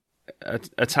think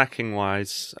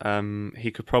attacking-wise,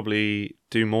 he could probably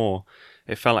do more.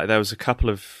 It felt like there was a couple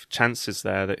of chances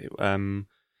there that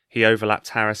he overlapped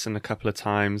Harrison a couple of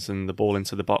times and the ball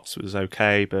into the box was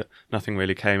okay, but nothing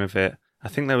really came of it. I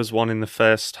think there was one in the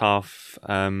first half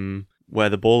where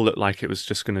the ball looked like it was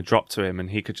just going to drop to him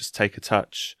and he could just take a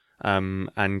touch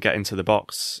and get into the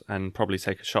box and probably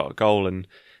take a shot at goal. And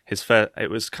it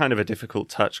was kind of a difficult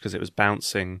touch because it was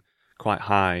bouncing quite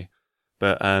high.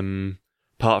 But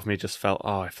part of me just felt,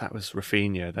 if that was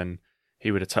Rafinha, then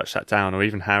he would have touched that down, or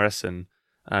even Harrison,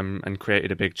 and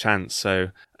created a big chance.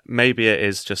 So maybe it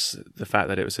is just the fact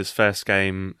that it was his first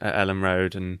game at Elland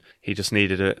Road and he just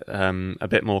needed a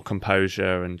bit more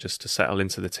composure and just to settle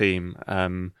into the team.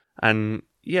 And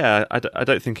yeah, I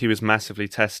don't think he was massively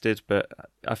tested, but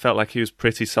I felt like he was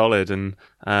pretty solid and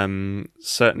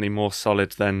certainly more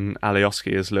solid than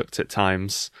Alioski has looked at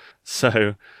times.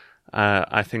 So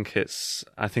I think it's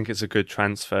a good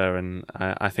transfer, and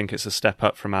I think it's a step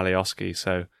up from Alioski.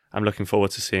 So I'm looking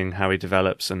forward to seeing how he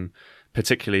develops, and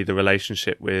particularly the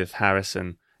relationship with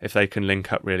Harrison. If they can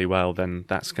link up really well, then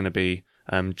that's going to be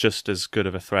just as good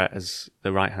of a threat as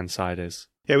the right-hand side is.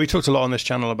 Yeah, we talked a lot on this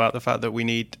channel about the fact that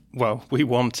we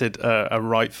wanted a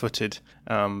right-footed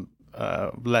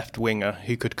left winger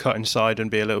who could cut inside and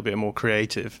be a little bit more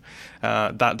creative.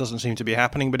 That doesn't seem to be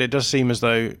happening, but it does seem as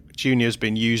though Junior's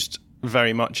been used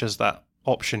very much as that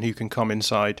option who can come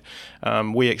inside.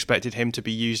 We expected him to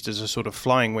be used as a sort of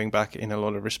flying wing back in a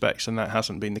lot of respects, and that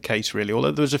hasn't been the case really,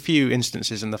 although there was a few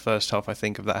instances in the first half, I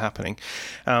think, of that happening.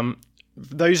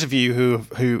 Those of you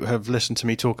who have listened to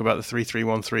me talk about the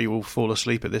 3-3-1-3 will fall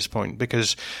asleep at this point,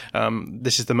 because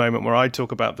this is the moment where I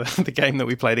talk about the game that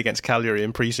we played against Cagliari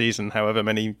in pre-season, however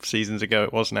many seasons ago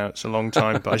it was now. It's a long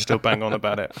time, but I still bang on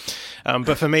about it.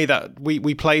 But for me, that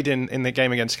we played in the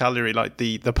game against Cagliari like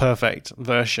the perfect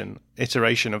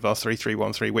iteration of our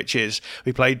 3-3-1-3, which is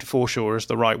we played Forshaw as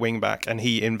the right wing back and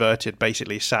he inverted,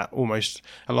 basically sat almost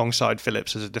alongside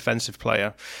Phillips as a defensive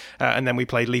player, and then we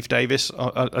played Leif Davis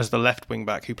as the left wing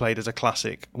back who played as a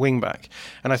classic wing back.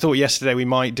 And I thought yesterday we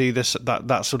might do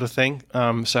that sort of thing,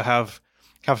 so have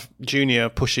Junior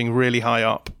pushing really high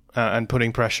up and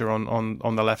putting pressure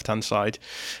on the left hand side,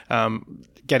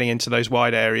 getting into those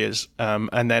wide areas,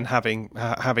 and then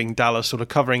having Dallas sort of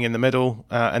covering in the middle,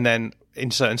 and then in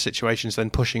certain situations then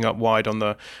pushing up wide on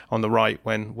the right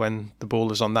when the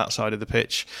ball is on that side of the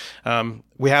pitch.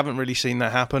 We haven't really seen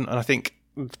that happen, and I think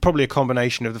it's probably a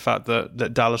combination of the fact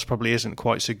that Dallas probably isn't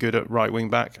quite so good at right wing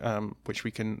back, which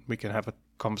we can have a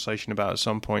conversation about at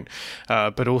some point.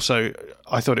 But also,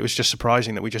 I thought it was just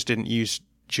surprising that we just didn't use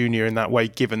Junior in that way,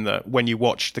 given that when you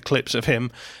watch the clips of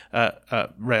him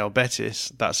at Real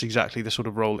Betis, that's exactly the sort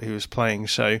of role that he was playing.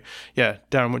 So, yeah,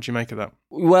 Darren, what do you make of that?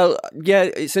 Well, yeah,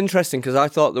 it's interesting because I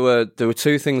thought there were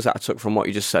two things that I took from what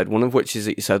you just said. One of which is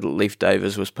that you said that Leif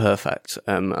Davis was perfect,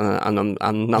 and I'm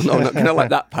not going to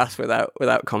let that pass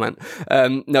without comment.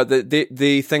 No,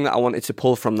 the thing that I wanted to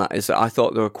pull from that is that I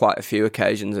thought there were quite a few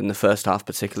occasions in the first half,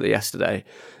 particularly yesterday.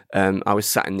 I was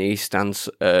sat in the east stands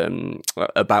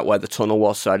about where the tunnel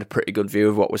was, so I had a pretty good view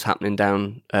of what was happening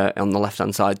down on the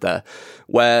left-hand side there,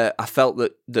 where I felt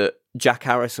that Jack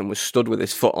Harrison was stood with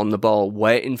his foot on the ball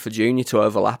waiting for Junior to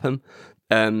overlap him,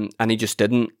 and he just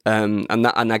didn't. And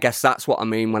I guess that's what I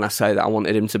mean when I say that I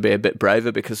wanted him to be a bit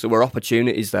braver, because there were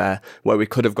opportunities there where we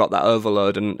could have got that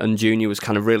overload, and Junior was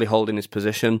kind of really holding his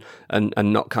position and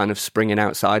not kind of springing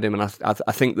outside him. And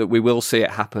I think that we will see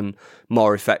it happen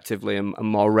more effectively and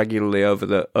more regularly over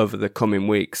the coming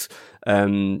weeks.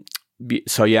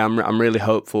 So yeah, I'm really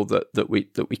hopeful that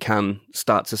we can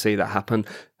start to see that happen.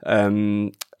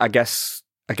 I guess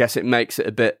it makes it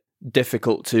a bit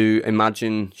difficult to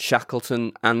imagine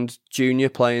Shackleton and Junior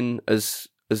playing as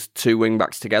two wing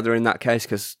backs together in that case,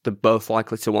 because they're both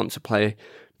likely to want to play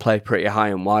pretty high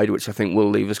and wide, which I think will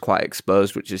leave us quite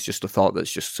exposed, which is just a thought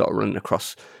that's just sort of running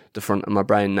across the front of my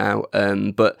brain now.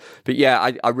 But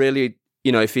yeah, I really,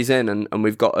 if he's in and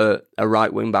we've got a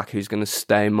right wing back who's going to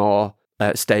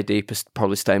stay deeper,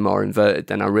 probably stay more inverted,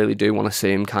 then I really do want to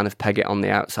see him kind of peg it on the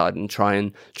outside and try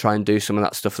and do some of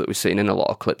that stuff that we've seen in a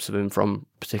lot of clips of him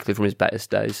particularly from his Betis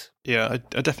days. Yeah,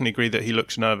 I definitely agree that he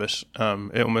looks nervous.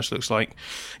 It almost looks like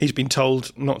he's been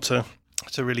told not to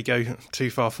to really go too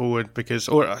far forward, because,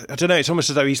 or I don't know, it's almost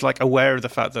as though he's like aware of the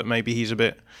fact that maybe he's a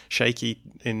bit shaky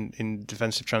in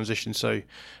defensive transition, so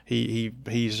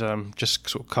he's just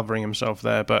sort of covering himself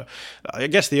there. But I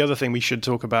guess the other thing we should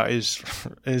talk about is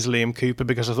Liam Cooper,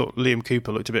 because I thought Liam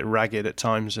Cooper looked a bit ragged at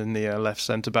times in the left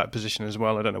centre back position as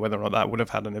well. I don't know whether or not that would have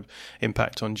had an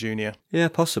impact on Junior. Yeah,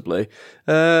 possibly.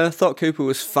 I thought Cooper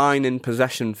was fine in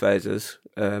possession phases,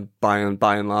 by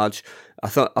and large. I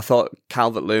thought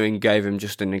Calvert-Lewin gave him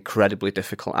just an incredibly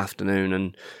difficult afternoon,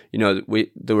 and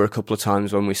there were a couple of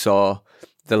times when we saw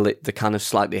the kind of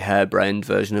slightly harebrained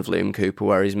version of Liam Cooper,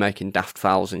 where he's making daft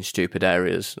fouls in stupid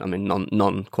areas. I mean,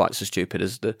 none quite so stupid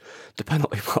as the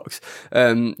penalty box.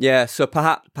 So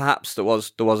perhaps there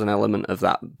was an element of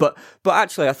that. But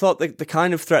actually, I thought the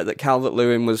kind of threat that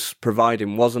Calvert-Lewin was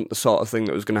providing wasn't the sort of thing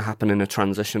that was going to happen in a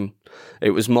transition.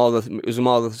 It was more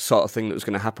the sort of thing that was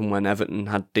going to happen when Everton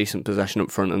had decent possession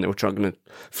up front and they were trying to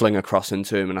fling a cross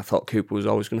into him. And I thought Cooper was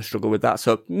always going to struggle with that.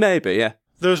 So maybe, yeah.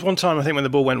 There was one time, I think, when the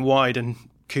ball went wide and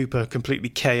Cooper completely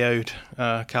KO'd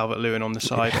Calvert-Lewin on the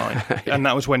sideline. Yeah. And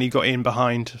that was when he got in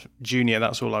behind Junior.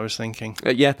 That's all I was thinking.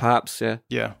 Yeah, perhaps, yeah.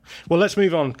 Yeah. Well, let's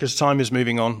move on, because time is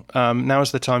moving on. Now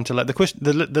is the time to let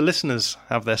the listeners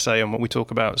have their say on what we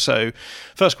talk about. So,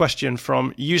 first question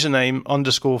from username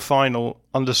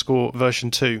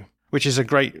 _final_version2. Which is a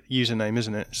great username,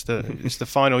 isn't it? It's the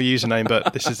final username,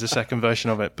 but this is the second version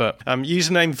of it. But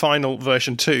username final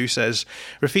version 2 says,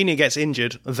 Raphinha gets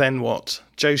injured, then what?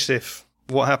 Joseph,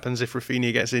 what happens if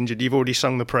Raphinha gets injured? You've already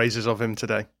sung the praises of him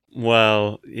today.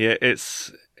 Well, yeah,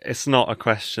 it's not a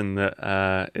question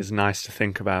that is nice to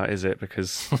think about, is it?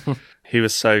 Because he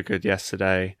was so good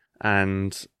yesterday,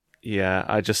 and yeah,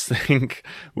 I just think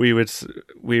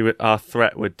our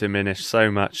threat would diminish so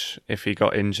much if he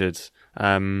got injured.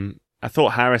 I thought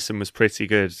Harrison was pretty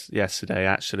good yesterday,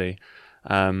 actually,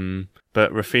 but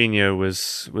Raphinha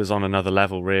was on another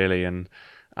level, really, and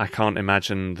I can't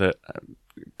imagine that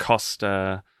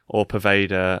Costa or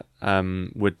Poveda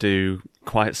would do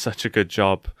quite such a good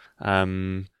job.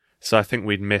 So I think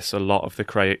we'd miss a lot of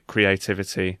the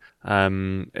creativity.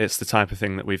 It's the type of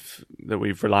thing that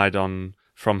we've relied on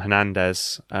from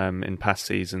Hernandez in past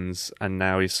seasons, and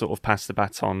now he's sort of passed the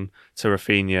baton to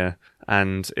Raphinha,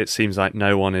 and it seems like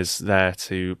no one is there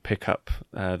to pick up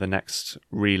the next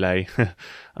relay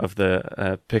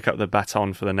pick up the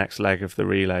baton for the next leg of the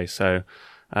relay. So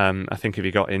I think if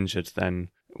he got injured, then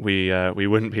we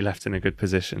wouldn't be left in a good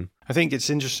position. I think it's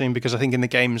interesting because I think in the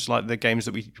games like the games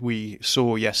that we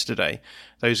saw yesterday,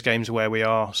 those games where we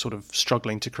are sort of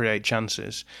struggling to create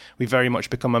chances, we very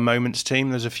much become a moments team.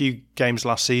 There's a few games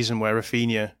last season where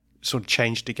Raphinha sort of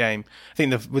changed the game. I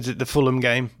think the Fulham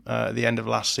game at the end of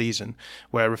last season,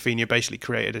 where Raphinha basically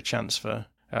created a chance for,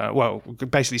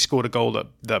 basically scored a goal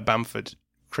that Bamford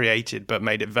created but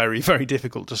made it very, very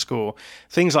difficult to score.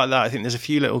 Things like that. I think there's a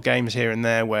few little games here and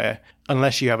there where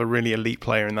unless you have a really elite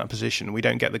player in that position, we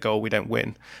don't get the goal, we don't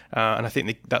win. And I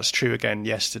think that's true again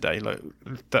yesterday. Look,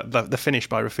 the finish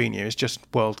by Raphinha is just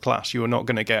world class. You're not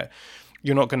going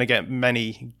to get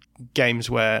many games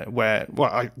where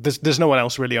there's no one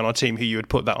else really on our team who you would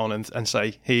put that on and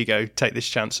say, here you go, take this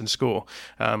chance and score,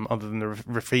 other than the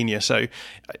Raphinha. So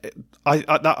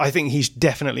I think he's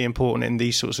definitely important in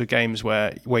these sorts of games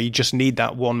where you just need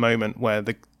that one moment where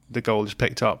the goal is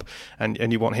picked up,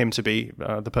 and you want him to be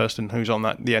the person who's on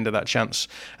the end of that chance.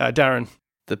 Darren?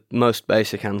 The most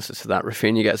basic answer to that: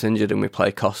 Raphinha gets injured and we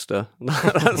play Costa.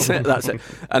 That's it.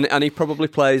 And he probably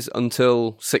plays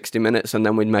until 60 minutes, and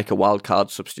then we'd make a wild card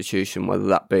substitution, whether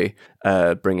that be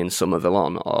bringing Somerville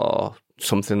on or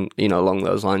something, along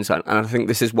those lines. And I think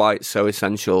this is why it's so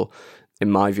essential,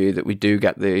 in my view, that we do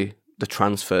get the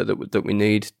transfer that we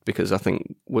need, because I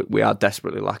think we are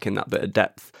desperately lacking that bit of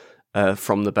depth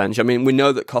from the bench. I mean, we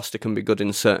know that Costa can be good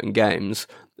in certain games,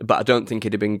 but I don't think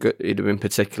he'd have been good. He'd have been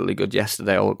particularly good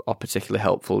yesterday, or particularly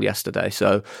helpful yesterday.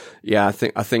 So, yeah, I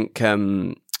think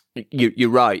you're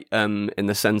right in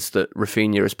the sense that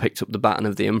Raphinha has picked up the baton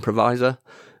of the improviser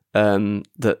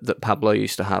that Pablo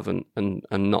used to have, and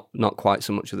not quite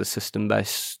so much of the system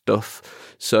based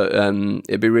stuff. So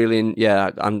it'd be really,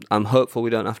 I'm hopeful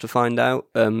we don't have to find out,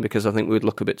 because I think we'd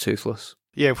look a bit toothless.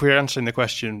 Yeah, if we're answering the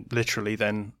question literally,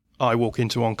 then I walk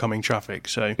into oncoming traffic.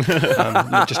 So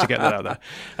just to get that out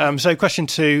there. So question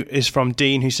 2 is from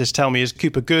Dean, who says, tell me, is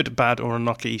Cooper good, bad or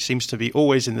unlucky? He seems to be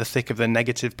always in the thick of the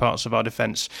negative parts of our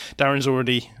defence. Darren's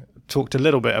already talked a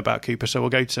little bit about Cooper, so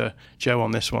we'll go to Joe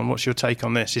on this one. What's your take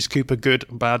on this? Is Cooper good,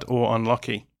 bad or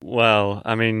unlucky? Well,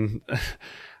 I mean,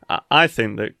 I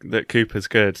think that Cooper's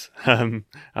good.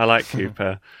 I like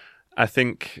Cooper. I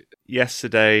think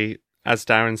yesterday, as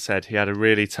Darren said, he had a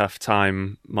really tough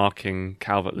time marking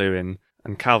Calvert-Lewin.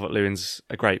 And Calvert-Lewin's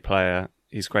a great player.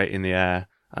 He's great in the air.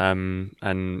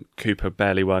 And Cooper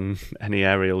barely won any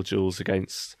aerial duels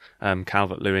against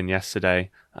Calvert-Lewin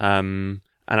yesterday. And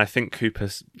I think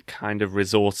Cooper's kind of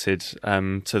resorted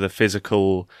to the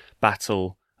physical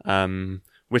battle,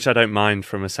 which I don't mind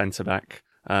from a centre-back.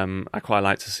 I quite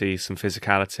like to see some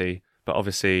physicality, but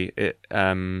obviously it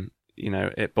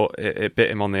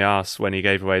bit him on the arse when he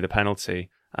gave away the penalty.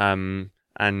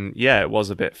 And yeah, it was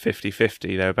a bit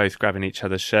 50-50. They were both grabbing each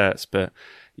other's shirts, but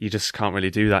you just can't really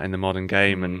do that in the modern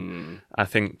game. And I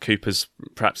think Cooper's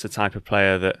perhaps the type of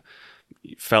player that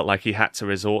felt like he had to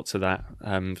resort to that,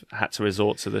 had to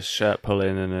resort to the shirt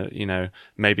pulling, and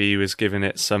maybe he was giving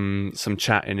it some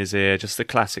chat in his ear, just the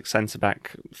classic centre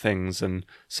back things. And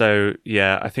so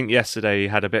yeah, I think yesterday he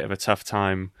had a bit of a tough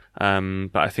time,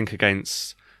 but I think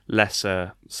against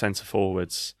lesser centre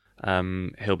forwards,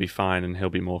 he'll be fine and he'll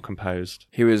be more composed.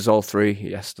 He was all three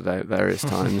yesterday at various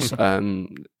times.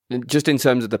 Just in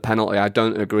terms of the penalty, I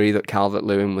don't agree that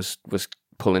Calvert-Lewin was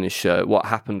pulling his shirt. What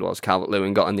happened was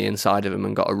Calvert-Lewin got on the inside of him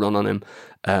and got a run on him,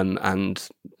 and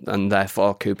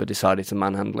therefore Cooper decided to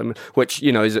manhandle him, which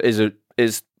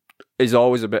is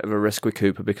always a bit of a risk with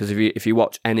Cooper, because if you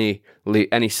watch any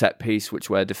set piece which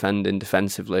we're defending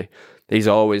defensively, he's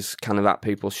always kind of at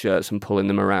people's shirts and pulling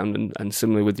them around, and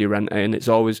similarly with Llorente, and there's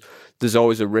always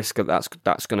a risk that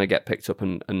that's going to get picked up,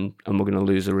 and we're going to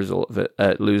lose a result of it,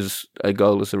 lose a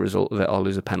goal as a result of it, or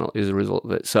lose a penalty as a result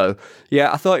of it. So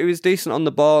yeah, I thought he was decent on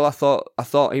the ball. I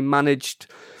thought he managed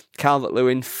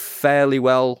Calvert-Lewin fairly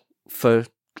well for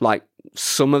like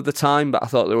some of the time, but I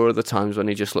thought there were other times when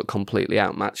he just looked completely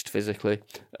outmatched physically,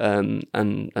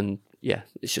 and yeah,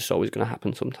 it's just always going to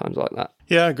happen sometimes like that.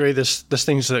 Yeah, I agree. There's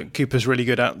things that Cooper's really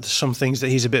good at. There's some things that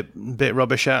he's a bit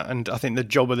rubbish at, and I think the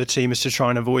job of the team is to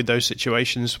try and avoid those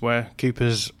situations where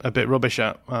Cooper's a bit rubbish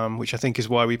at, which I think is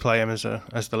why we play him as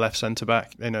the left centre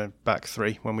back in a back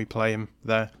three when we play him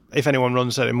there. If anyone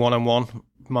runs at him 1-on-1,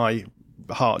 my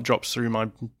heart drops through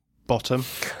my bottom,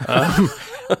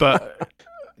 but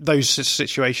those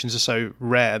situations are so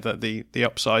rare that the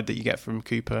upside that you get from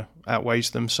Cooper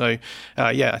outweighs them. So,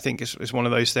 I think it's one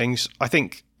of those things. I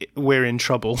think we're in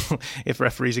trouble if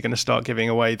referees are going to start giving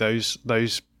away those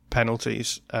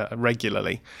penalties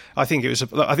regularly. I think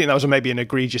that was maybe an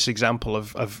egregious example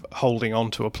of holding on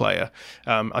to a player.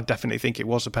 I definitely think it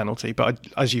was a penalty, but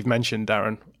as you've mentioned,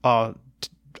 Darren, are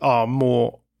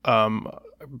more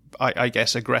I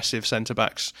guess aggressive centre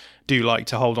backs do like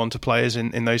to hold on to players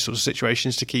in those sorts of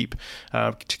situations to keep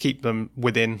them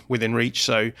within reach.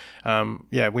 So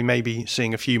we may be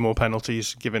seeing a few more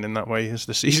penalties given in that way as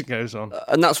the season goes on.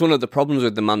 And that's one of the problems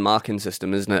with the man marking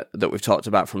system, isn't it? That we've talked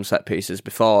about from set pieces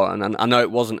before. And I know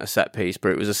it wasn't a set piece,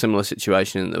 but it was a similar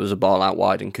situation. There was a ball out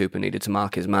wide and Cooper needed to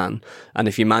mark his man. And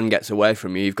if your man gets away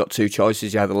from you, you've got two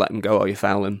choices: you either let him go or you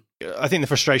foul him. I think the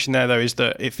frustration there, though, is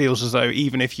that it feels as though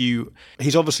even if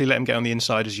he's obviously let him get on the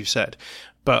inside, as you've said,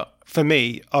 but for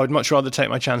me, I would much rather take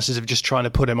my chances of just trying to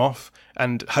put him off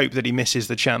and hope that he misses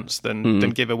the chance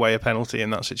than give away a penalty in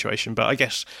that situation. But I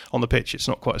guess on the pitch, it's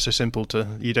not quite so simple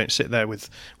you don't sit there with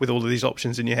all of these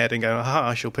options in your head and go, aha,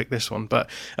 I shall pick this one.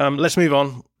 But let's move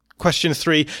on. Question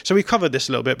 3. So we've covered this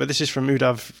a little bit, but this is from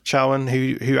Udav Chauhan,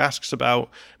 who asks about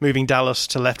moving Dallas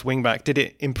to left wing back. Did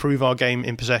it improve our game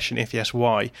in possession? If yes,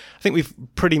 why? I think we've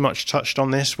pretty much touched on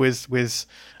this with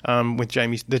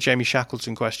Jamie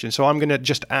Shackleton question. So I'm going to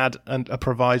just add a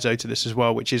proviso to this as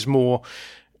well, which is more: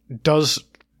 does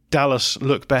Dallas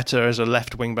look better as a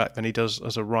left wing back than he does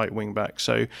as a right wing back?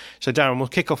 So Darren, we'll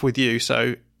kick off with you.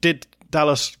 So did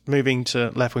Dallas moving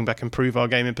to left wing back improve our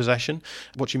game in possession?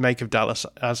 What do you make of Dallas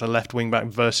as a left wing back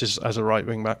versus as a right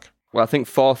wing back? Well, I think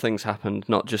 4 things happened,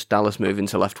 not just Dallas moving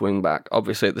to left wing back.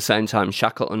 Obviously, at the same time,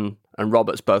 Shackleton and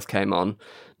Roberts both came on.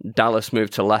 Dallas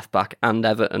moved to left back, and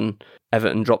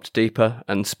Everton dropped deeper,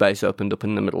 and space opened up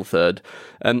in the middle third.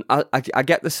 I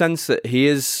get the sense that he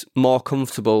is more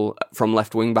comfortable from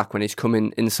left wing back when he's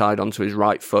coming inside onto his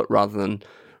right foot rather than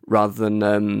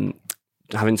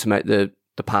having to make the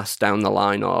pass down the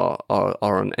line or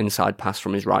an inside pass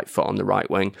from his right foot on the right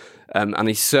wing. And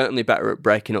he's certainly better at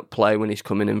breaking up play when he's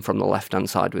coming in from the left-hand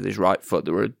side with his right foot.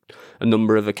 There were a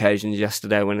number of occasions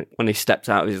yesterday when he stepped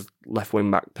out of his left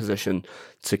wing-back position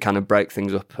to kind of break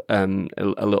things up a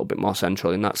little bit more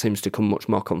centrally, and that seems to come much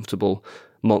more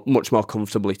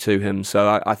comfortably to him.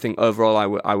 So I think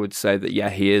overall I would say that, yeah,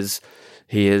 he is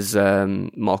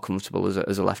more comfortable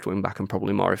as a left wing-back and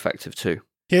probably more effective too.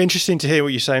 Yeah, interesting to hear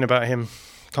what you're saying about him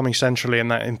coming centrally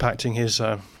and that impacting his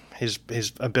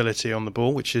ability on the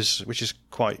ball, which is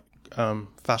quite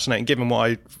fascinating, given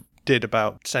what I did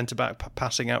about centre back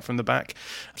passing out from the back.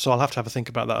 So I'll have to have a think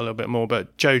about that a little bit more.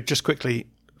 But Joe, just quickly,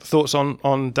 thoughts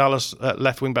on Dallas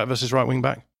left wing back versus right wing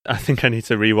back? I think I need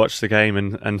to rewatch the game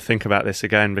and think about this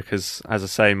again because, as I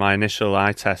say, my initial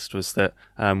eye test was that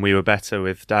we were better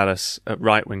with Dallas at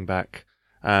right wing back.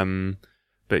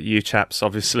 But you chaps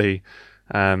obviously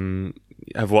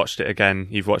have watched it again.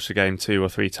 You've watched the game 2 or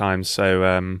 3 times, so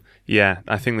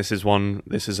I think this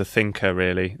is a thinker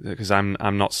really, because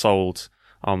I'm not sold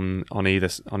on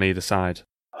either side.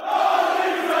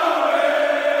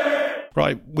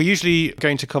 Right, we're usually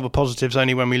going to cover positives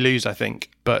only when we lose, I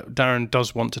think, but Darren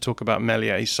does want to talk about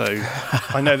Meslier, so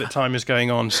I know that time is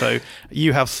going on, so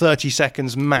you have 30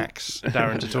 seconds max,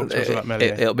 Darren, to talk to us about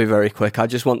Meslier. It'll be very quick. I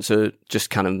just want to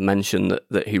kind of mention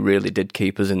that he really did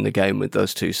keep us in the game with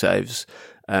those 2 saves.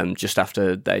 Just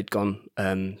after they'd gone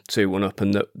 2-1 up,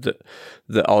 and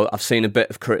that I've seen a bit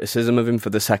of criticism of him for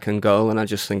the second goal, and I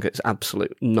just think it's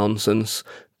absolute nonsense.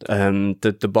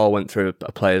 The ball went through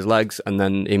a player's legs, and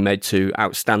then he made 2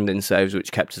 outstanding saves,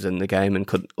 which kept us in the game.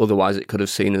 And otherwise, it could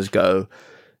have seen us go,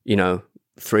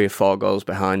 3 or 4 goals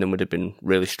behind, and would have been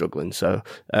really struggling. So,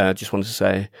 just wanted to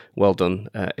say, well done,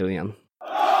 Ilyan.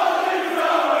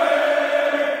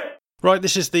 Right,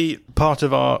 this is the part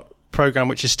of our programme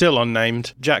which is still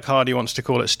unnamed. Jack Hardy wants to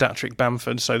call it Statric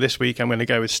Bamford, so this week I'm going to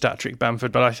go with Statric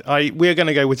Bamford, but we're going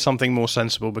to go with something more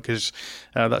sensible because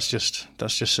that's just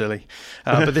silly.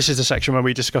 But this is the section where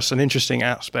we discuss an interesting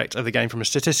aspect of the game from a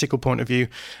statistical point of view.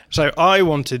 So I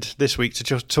wanted this week to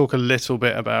just talk a little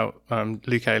bit about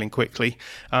Luke Ayling quickly.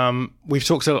 We've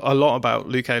talked a lot about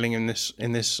Luke Ayling in this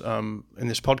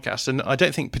podcast, and I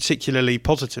don't think particularly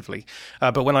positively.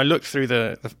 But when I looked through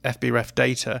the FBref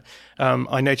data,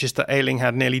 I noticed that Ayling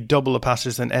had nearly double the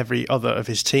passes than every other of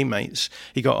his teammates.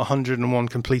 He got 101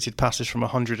 completed passes from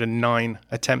 109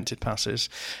 attempted passes,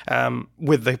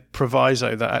 with the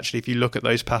proviso that actually if you look at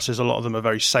those passes, a lot of them are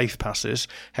very safe passes,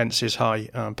 hence his high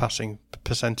passing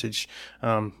percentage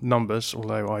numbers,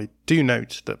 although I do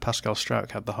note that Pascal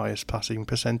Struijk had the highest passing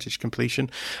percentage completion.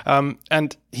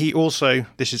 And he also,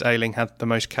 this is Ayling, had the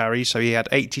most carries, so he had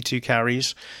 82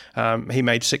 carries. He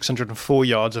made 604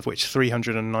 yards, of which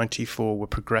 394 were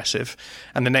progressive.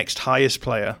 And the next highest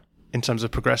player in terms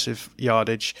of progressive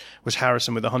yardage was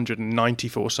Harrison with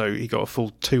 194, so he got a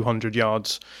full 200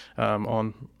 yards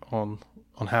on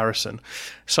Harrison.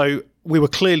 So we were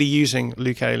clearly using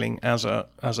Luke Ayling as a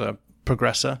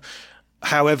progressor.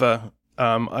 However,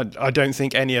 I don't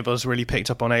think any of us really picked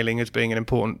up on Ayling as being an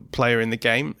important player in the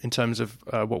game in terms of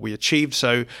what we achieved.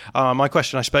 So my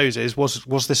question, I suppose, is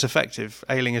was this effective?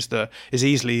 Ayling is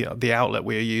easily the outlet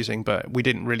we are using, but we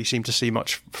didn't really seem to see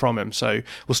much from him. So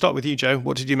we'll start with you, Joe.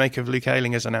 What did you make of Luke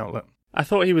Ayling as an outlet? I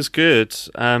thought he was good.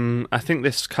 I think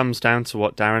this comes down to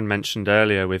what Darren mentioned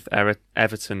earlier with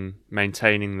Everton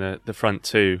maintaining the front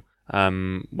 2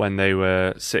 when they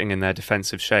were sitting in their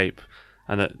defensive shape,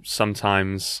 and that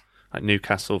sometimes, like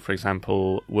Newcastle, for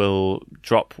example, will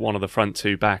drop one of the front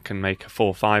 2 back and make a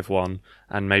 4-5-1,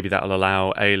 and maybe that'll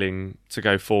allow Ayling to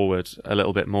go forward a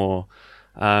little bit more.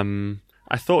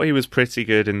 I thought he was pretty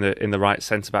good in the right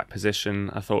centre-back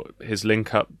position. I thought his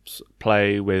link-ups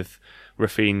play with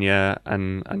Rafinha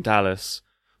and Dallas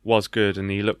was good, and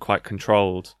he looked quite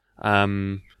controlled.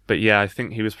 But yeah, I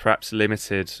think he was perhaps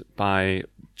limited by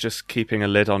just keeping a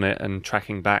lid on it and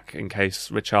tracking back in case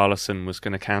Richarlison was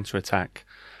going to counter-attack.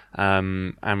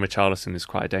 And Richarlison is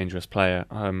quite a dangerous player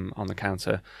on the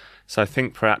counter. So I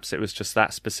think perhaps it was just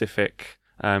that specific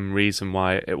reason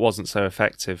why it wasn't so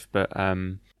effective. But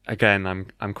again,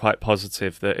 I'm quite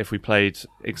positive that if we played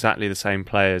exactly the same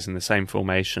players in the same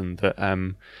formation, that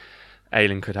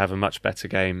Ayling could have a much better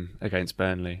game against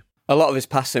Burnley. A lot of his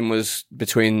passing was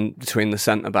between the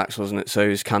centre-backs, wasn't it? So he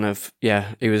was kind of,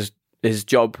 his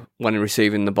job when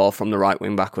receiving the ball from the right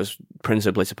wing back was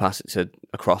principally to pass it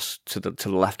across to the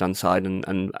left hand side,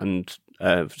 and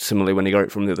similarly when he got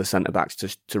it from the other centre backs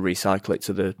to recycle it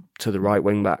to the right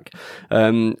wing back.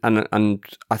 And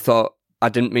I thought, I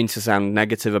didn't mean to sound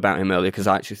negative about him earlier, because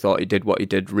I actually thought he did what he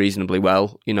did reasonably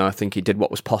well. I think he did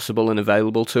what was possible and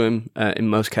available to him in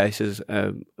most cases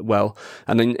well.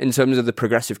 And in terms of the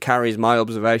progressive carries, my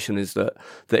observation is that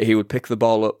he would pick the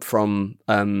ball up from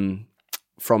the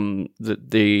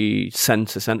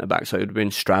centre back, so it would have been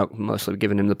Struijk mostly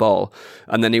giving him the ball,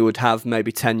 and then he would have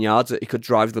maybe 10 yards that he could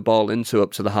drive the ball into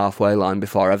up to the halfway line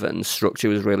before Everton's structure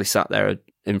was really sat there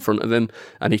in front of him,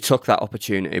 and he took that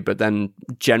opportunity. But then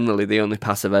generally the only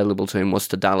pass available to him was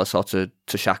to Dallas or to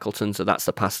Shackleton, so that's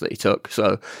the pass that he took.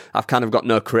 So I've kind of got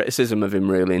no criticism of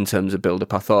him really in terms of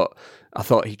build-up. I thought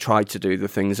he tried to do the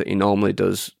things that he normally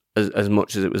does as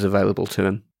much as it was available to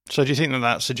him. So do you think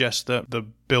that suggests that the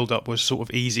build-up was sort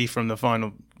of easy from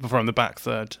the back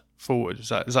third forward? Is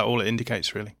that all it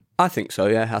indicates, really? I think so,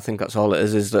 yeah. I think that's all it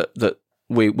is that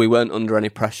we weren't under any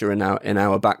pressure in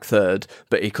our back third,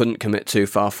 but he couldn't commit too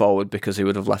far forward because he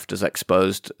would have left us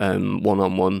exposed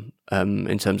one-on-one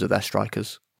in terms of their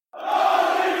strikers.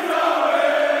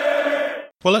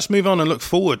 Well, let's move on and look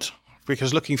forward,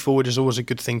 because looking forward is always a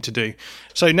good thing to do.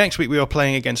 So next week we are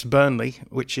playing against Burnley,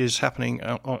 which is happening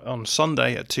on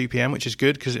Sunday at 2 p.m, which is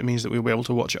good because it means that we'll be able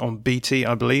to watch it on BT,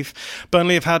 I believe.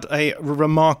 Burnley have had an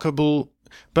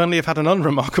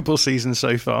unremarkable season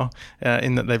so far,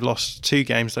 in that they've lost 2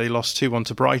 games. They lost 2-1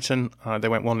 to Brighton. They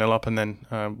went 1-0 up and then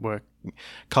were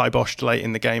kiboshed late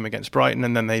in the game against Brighton,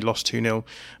 and then they lost 2-0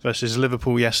 versus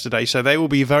Liverpool yesterday. So they will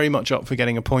be very much up for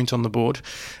getting a point on the board.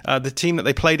 The team that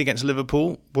they played against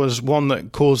Liverpool was one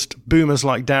that caused boomers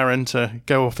like Darren to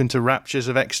go off into raptures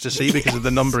of ecstasy because of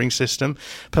the numbering system.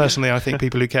 Personally, I think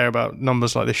people who care about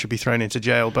numbers like this should be thrown into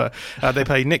jail. But they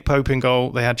played Nick Pope in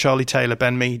goal. They had Charlie Taylor,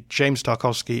 Ben Mee, James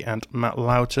Tarkowski and Matt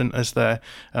Loughton as their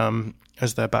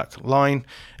back line.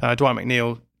 Dwight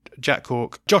McNeil, Jack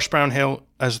Cork, Josh Brownhill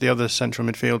as the other central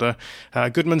midfielder,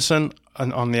 Goodmanson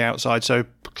on the outside, so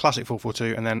classic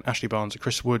 4-4-2, and then Ashley Barnes and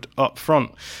Chris Wood up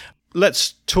front.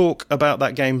 Let's talk about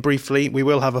that game briefly. We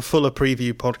will have a fuller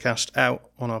preview podcast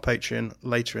out on our Patreon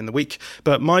later in the week.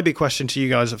 But my big question to you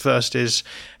guys at first is,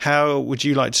 how would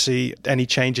you like to see any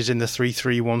changes in the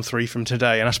 3-3-1-3 from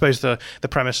today? And I suppose the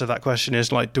premise of that question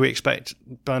is, like, do we expect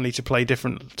Burnley to play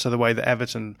different to the way that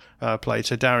Everton played?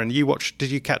 So Darren, did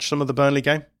you catch some of the Burnley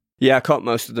game? Yeah, I caught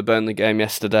most of the Burnley game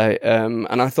yesterday, and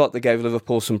I thought they gave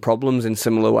Liverpool some problems in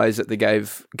similar ways that they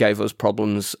gave us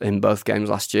problems in both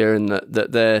games last year, in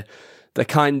that they're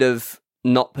kind of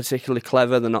not particularly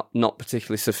clever, they're not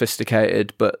particularly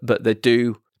sophisticated, but they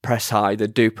do press high, they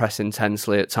do press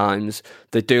intensely at times,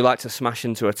 they do like to smash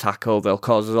into a tackle, they'll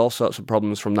cause us all sorts of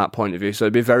problems from that point of view. So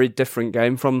it'd be a very different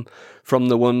game from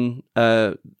the one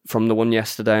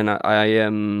yesterday,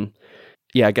 and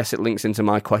I guess it links into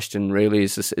my question. Really,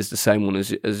 is the same one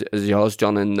as yours,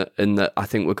 John. In that I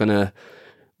think we're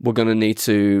gonna need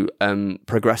to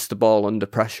progress the ball under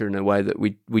pressure in a way that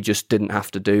we just didn't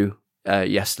have to do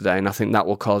yesterday, and I think that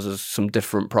will cause us some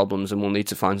different problems, and we'll need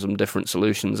to find some different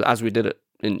solutions, as we did it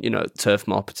in Turf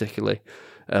Moor particularly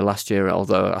last year.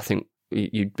 Although I think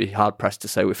you'd be hard pressed to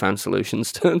say we found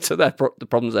solutions to the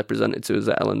problems they presented to us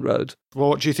at Elland Road. Well,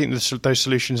 what do you think those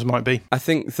solutions might be? I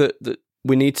think that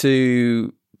we need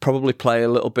to probably play a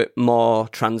little bit more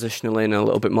transitionally and a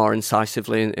little bit more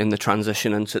incisively in the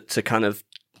transition, and to kind of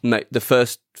make the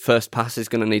first pass is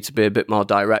going to need to be a bit more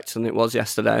direct than it was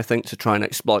yesterday, I think, to try and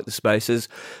exploit the spaces.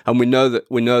 And we know that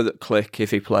Klich, if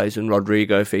he plays, and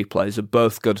Rodrigo, if he plays, are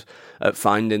both good at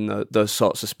finding those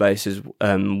sorts of spaces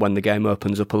when the game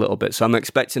opens up a little bit. So I'm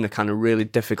expecting a kind of really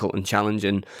difficult and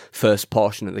challenging first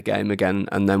portion of the game again,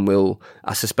 and then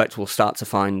I suspect we'll start to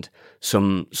find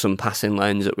some passing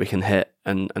lanes that we can hit,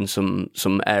 and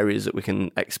some areas that we can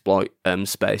exploit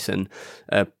space in.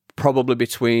 Probably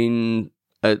between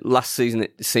last season,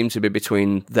 it seemed to be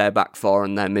between their back four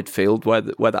and their midfield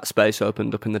where that space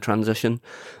opened up in the transition.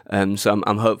 So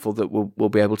I'm hopeful that we'll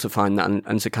be able to find that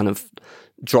and to kind of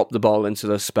drop the ball into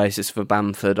those spaces for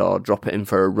Bamford, or drop it in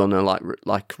for a runner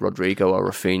like Rodrigo or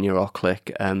Rafinha or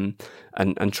Klich,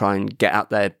 and try and get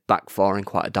at their back four in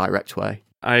quite a direct way.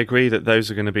 I agree that those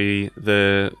are going to be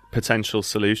the potential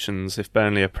solutions. If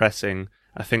Burnley are pressing,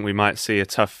 I think we might see a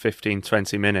tough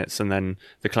 15-20 minutes, and then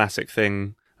the classic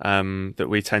thing that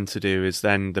we tend to do is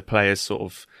then the players sort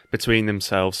of between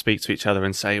themselves speak to each other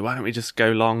and say, why don't we just go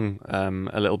long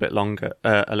a little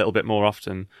bit more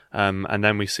often, and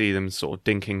then we see them sort of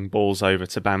dinking balls over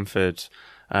to Bamford,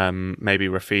 maybe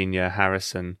Rafinha,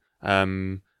 Harrison,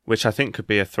 which I think could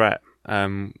be a threat.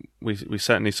 We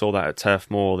certainly saw that at Turf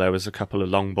Moor. There was a couple of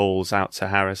long balls out to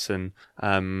Harrison,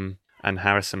 and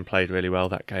Harrison played really well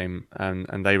that game,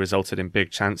 and they resulted in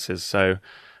big chances. So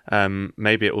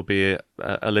maybe it will be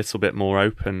a little bit more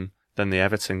open than the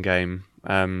Everton game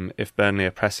if Burnley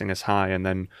are pressing us high and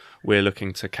then we're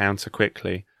looking to counter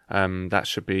quickly. That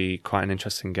should be quite an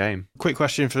interesting game. Quick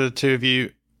question for the two of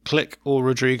you: Klich or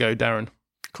Rodrigo, Darren?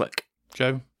 Klich.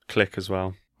 Joe? Klich as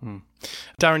well.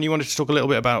 Darren, you wanted to talk a little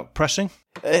bit about pressing?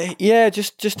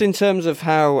 Just in terms of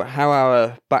how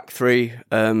our back three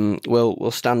will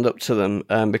stand up to them,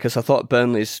 because I thought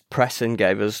Burnley's pressing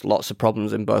gave us lots of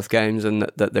problems in both games, and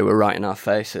that they were right in our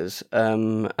faces,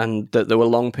 and that there were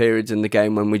long periods in the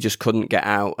game when we just couldn't get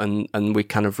out, and we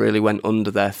kind of really went under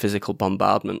their physical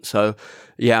bombardment. So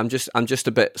yeah, I'm just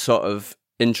a bit sort of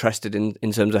interested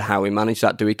in terms of how we manage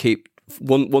that. Do we keep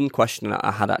One question that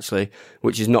I had actually,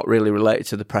 which is not really related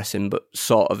to the pressing, but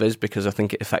sort of is, because I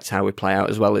think it affects how we play out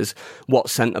as well, is what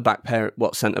centre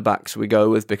backs we go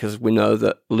with, because we know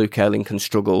that Luke Ayling can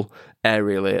struggle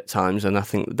aerially at times, and I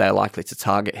think they're likely to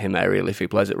target him aerially if he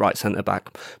plays at right centre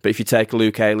back. But if you take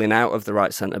Luke Ayling out of the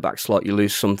right centre back slot, you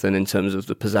lose something in terms of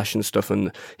the possession stuff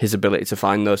and his ability to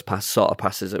find those sort of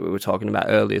passes that we were talking about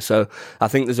earlier. So I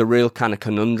think there's a real kind of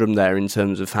conundrum there in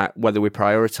terms of whether we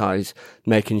prioritise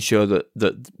making sure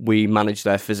that we manage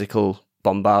their physical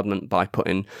bombardment by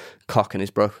putting Koch and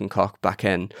his broken cock back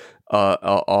in,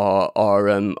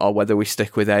 or whether we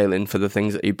stick with Ayling for the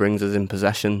things that he brings us in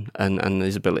possession and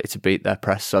his ability to beat their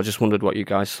press. So I just wondered what you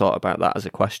guys thought about that as a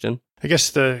question. I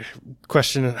guess the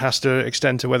question has to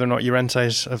extend to whether or not Llorente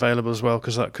is available as well,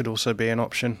 because that could also be an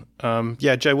option.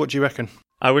 Joe, what do you reckon?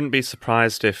 I wouldn't be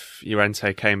surprised if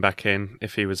Llorente came back in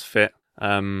if he was fit.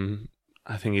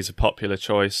 I think he's a popular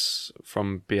choice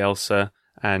from Bielsa,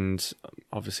 and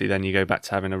obviously then you go back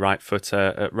to having a right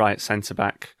footer at right centre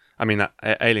back. I mean,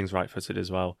 Ayling's right footed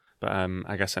as well, but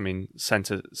I guess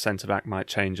centre back might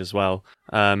change as well.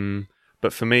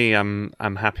 But for me, I'm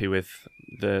happy with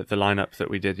the lineup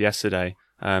that we did yesterday.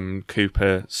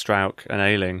 Cooper, Strauch, and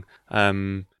Ayling.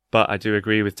 But I do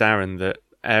agree with Darren that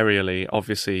aerially,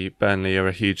 obviously, Burnley are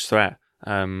a huge threat.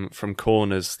 From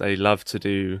corners, they love to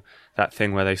do that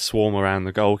thing where they swarm around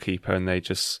the goalkeeper and they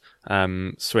just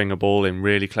swing a ball in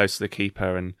really close to the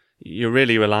keeper. And you're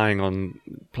really relying on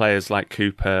players like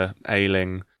Cooper,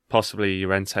 Ayling, possibly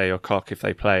Llorente or Koch if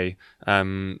they play,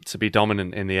 to be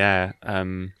dominant in the air,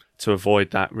 to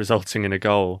avoid that resulting in a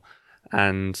goal.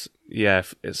 And yeah,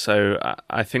 so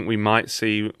I think we might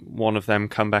see one of them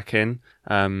come back in,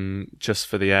 just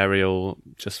for the aerial,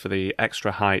 just for the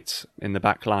extra height in the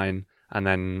back line, and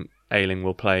then Ayling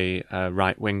will play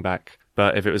right wing back.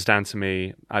 But if it was down to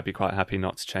me, I'd be quite happy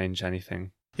not to change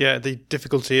anything. Yeah, the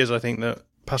difficulty is, I think, that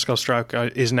Pascal Strauch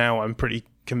is now, I'm pretty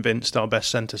convinced, our best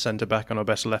centre back and our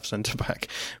best left centre back.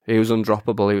 He was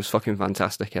undroppable. He was fucking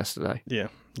fantastic yesterday. Yeah,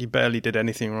 he barely did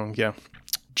anything wrong. Yeah.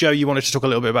 Joe, you wanted to talk a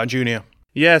little bit about Junior.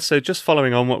 Yeah, so just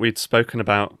following on what we'd spoken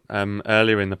about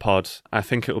earlier in the pod, I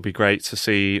think it will be great to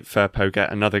see Firpo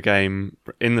get another game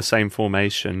in the same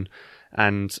formation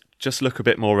and just look a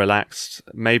bit more relaxed.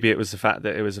 Maybe it was the fact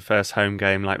that it was the first home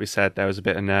game, like we said, there was a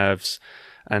bit of nerves.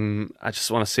 And I just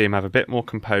want to see him have a bit more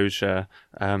composure,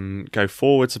 go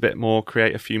forwards a bit more,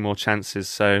 create a few more chances.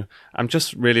 So I'm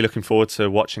just really looking forward to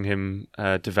watching him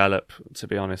develop, to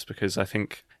be honest, because I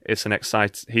think he's an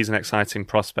exciting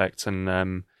prospect. And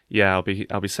I'll be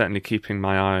certainly keeping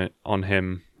my eye on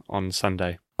him on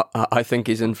Sunday. I think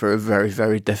he's in for a very,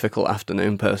 very difficult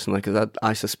afternoon, personally, because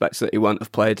I suspect that he won't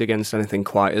have played against anything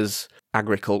quite as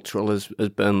agricultural as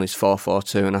Burnley's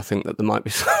 4-4-2, and I think that there might be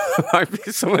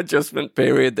some adjustment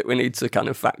period that we need to kind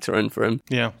of factor in for him.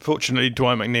 Yeah, fortunately,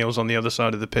 Dwight McNeil's on the other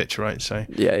side of the pitch, right? So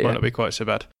might not be quite so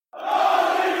bad.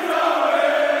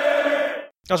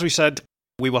 As we said,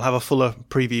 we will have a fuller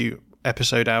preview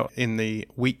episode out in the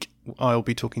week. I'll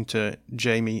be talking to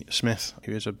Jamie Smith,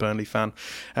 who is a Burnley fan,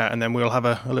 and then we'll have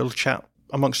a little chat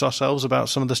amongst ourselves about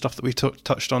some of the stuff that we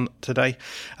touched on today.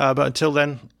 But until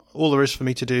then, all there is for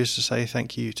me to do is to say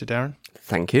thank you to Darren.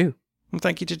 Thank you. And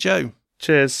thank you to Joe.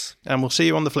 Cheers. And we'll see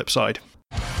you on the flip side.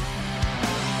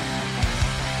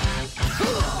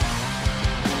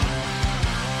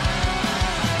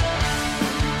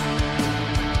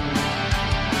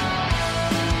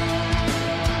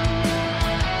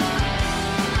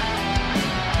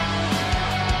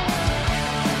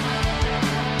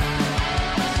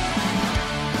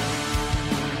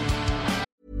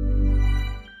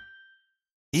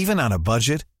 Even on a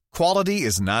budget, quality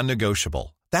is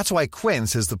non-negotiable. That's why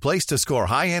Quince is the place to score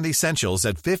high-end essentials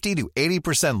at 50 to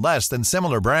 80% less than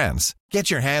similar brands.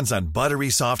 Get your hands on buttery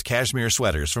soft cashmere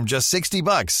sweaters from just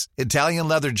 $60, Italian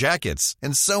leather jackets,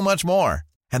 and so much more.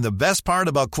 And the best part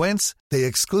about Quince, they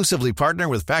exclusively partner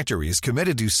with factories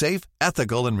committed to safe,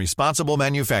 ethical, and responsible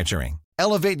manufacturing.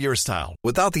 Elevate your style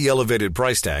without the elevated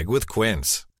price tag with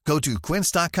Quince. Go to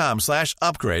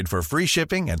quince.com/upgrade for free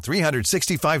shipping and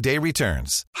 365-day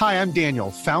returns. Hi, I'm Daniel,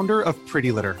 founder of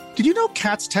Pretty Litter. Did you know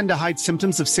cats tend to hide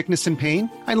symptoms of sickness and pain?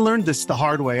 I learned this the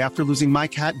hard way after losing my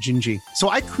cat, Gingy. So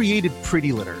I created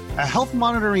Pretty Litter, a health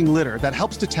monitoring litter that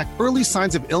helps detect early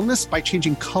signs of illness by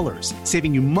changing colors,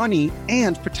 saving you money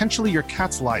and potentially your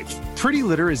cat's life. Pretty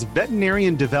Litter is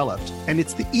veterinarian developed, and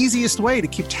it's the easiest way to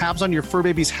keep tabs on your fur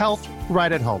baby's health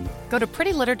right at home. Go to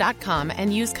prettylitter.com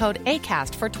and use code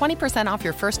ACAST for 20% off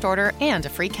your first order and a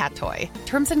free cat toy.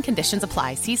 Terms and conditions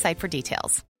apply. See site for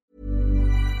details.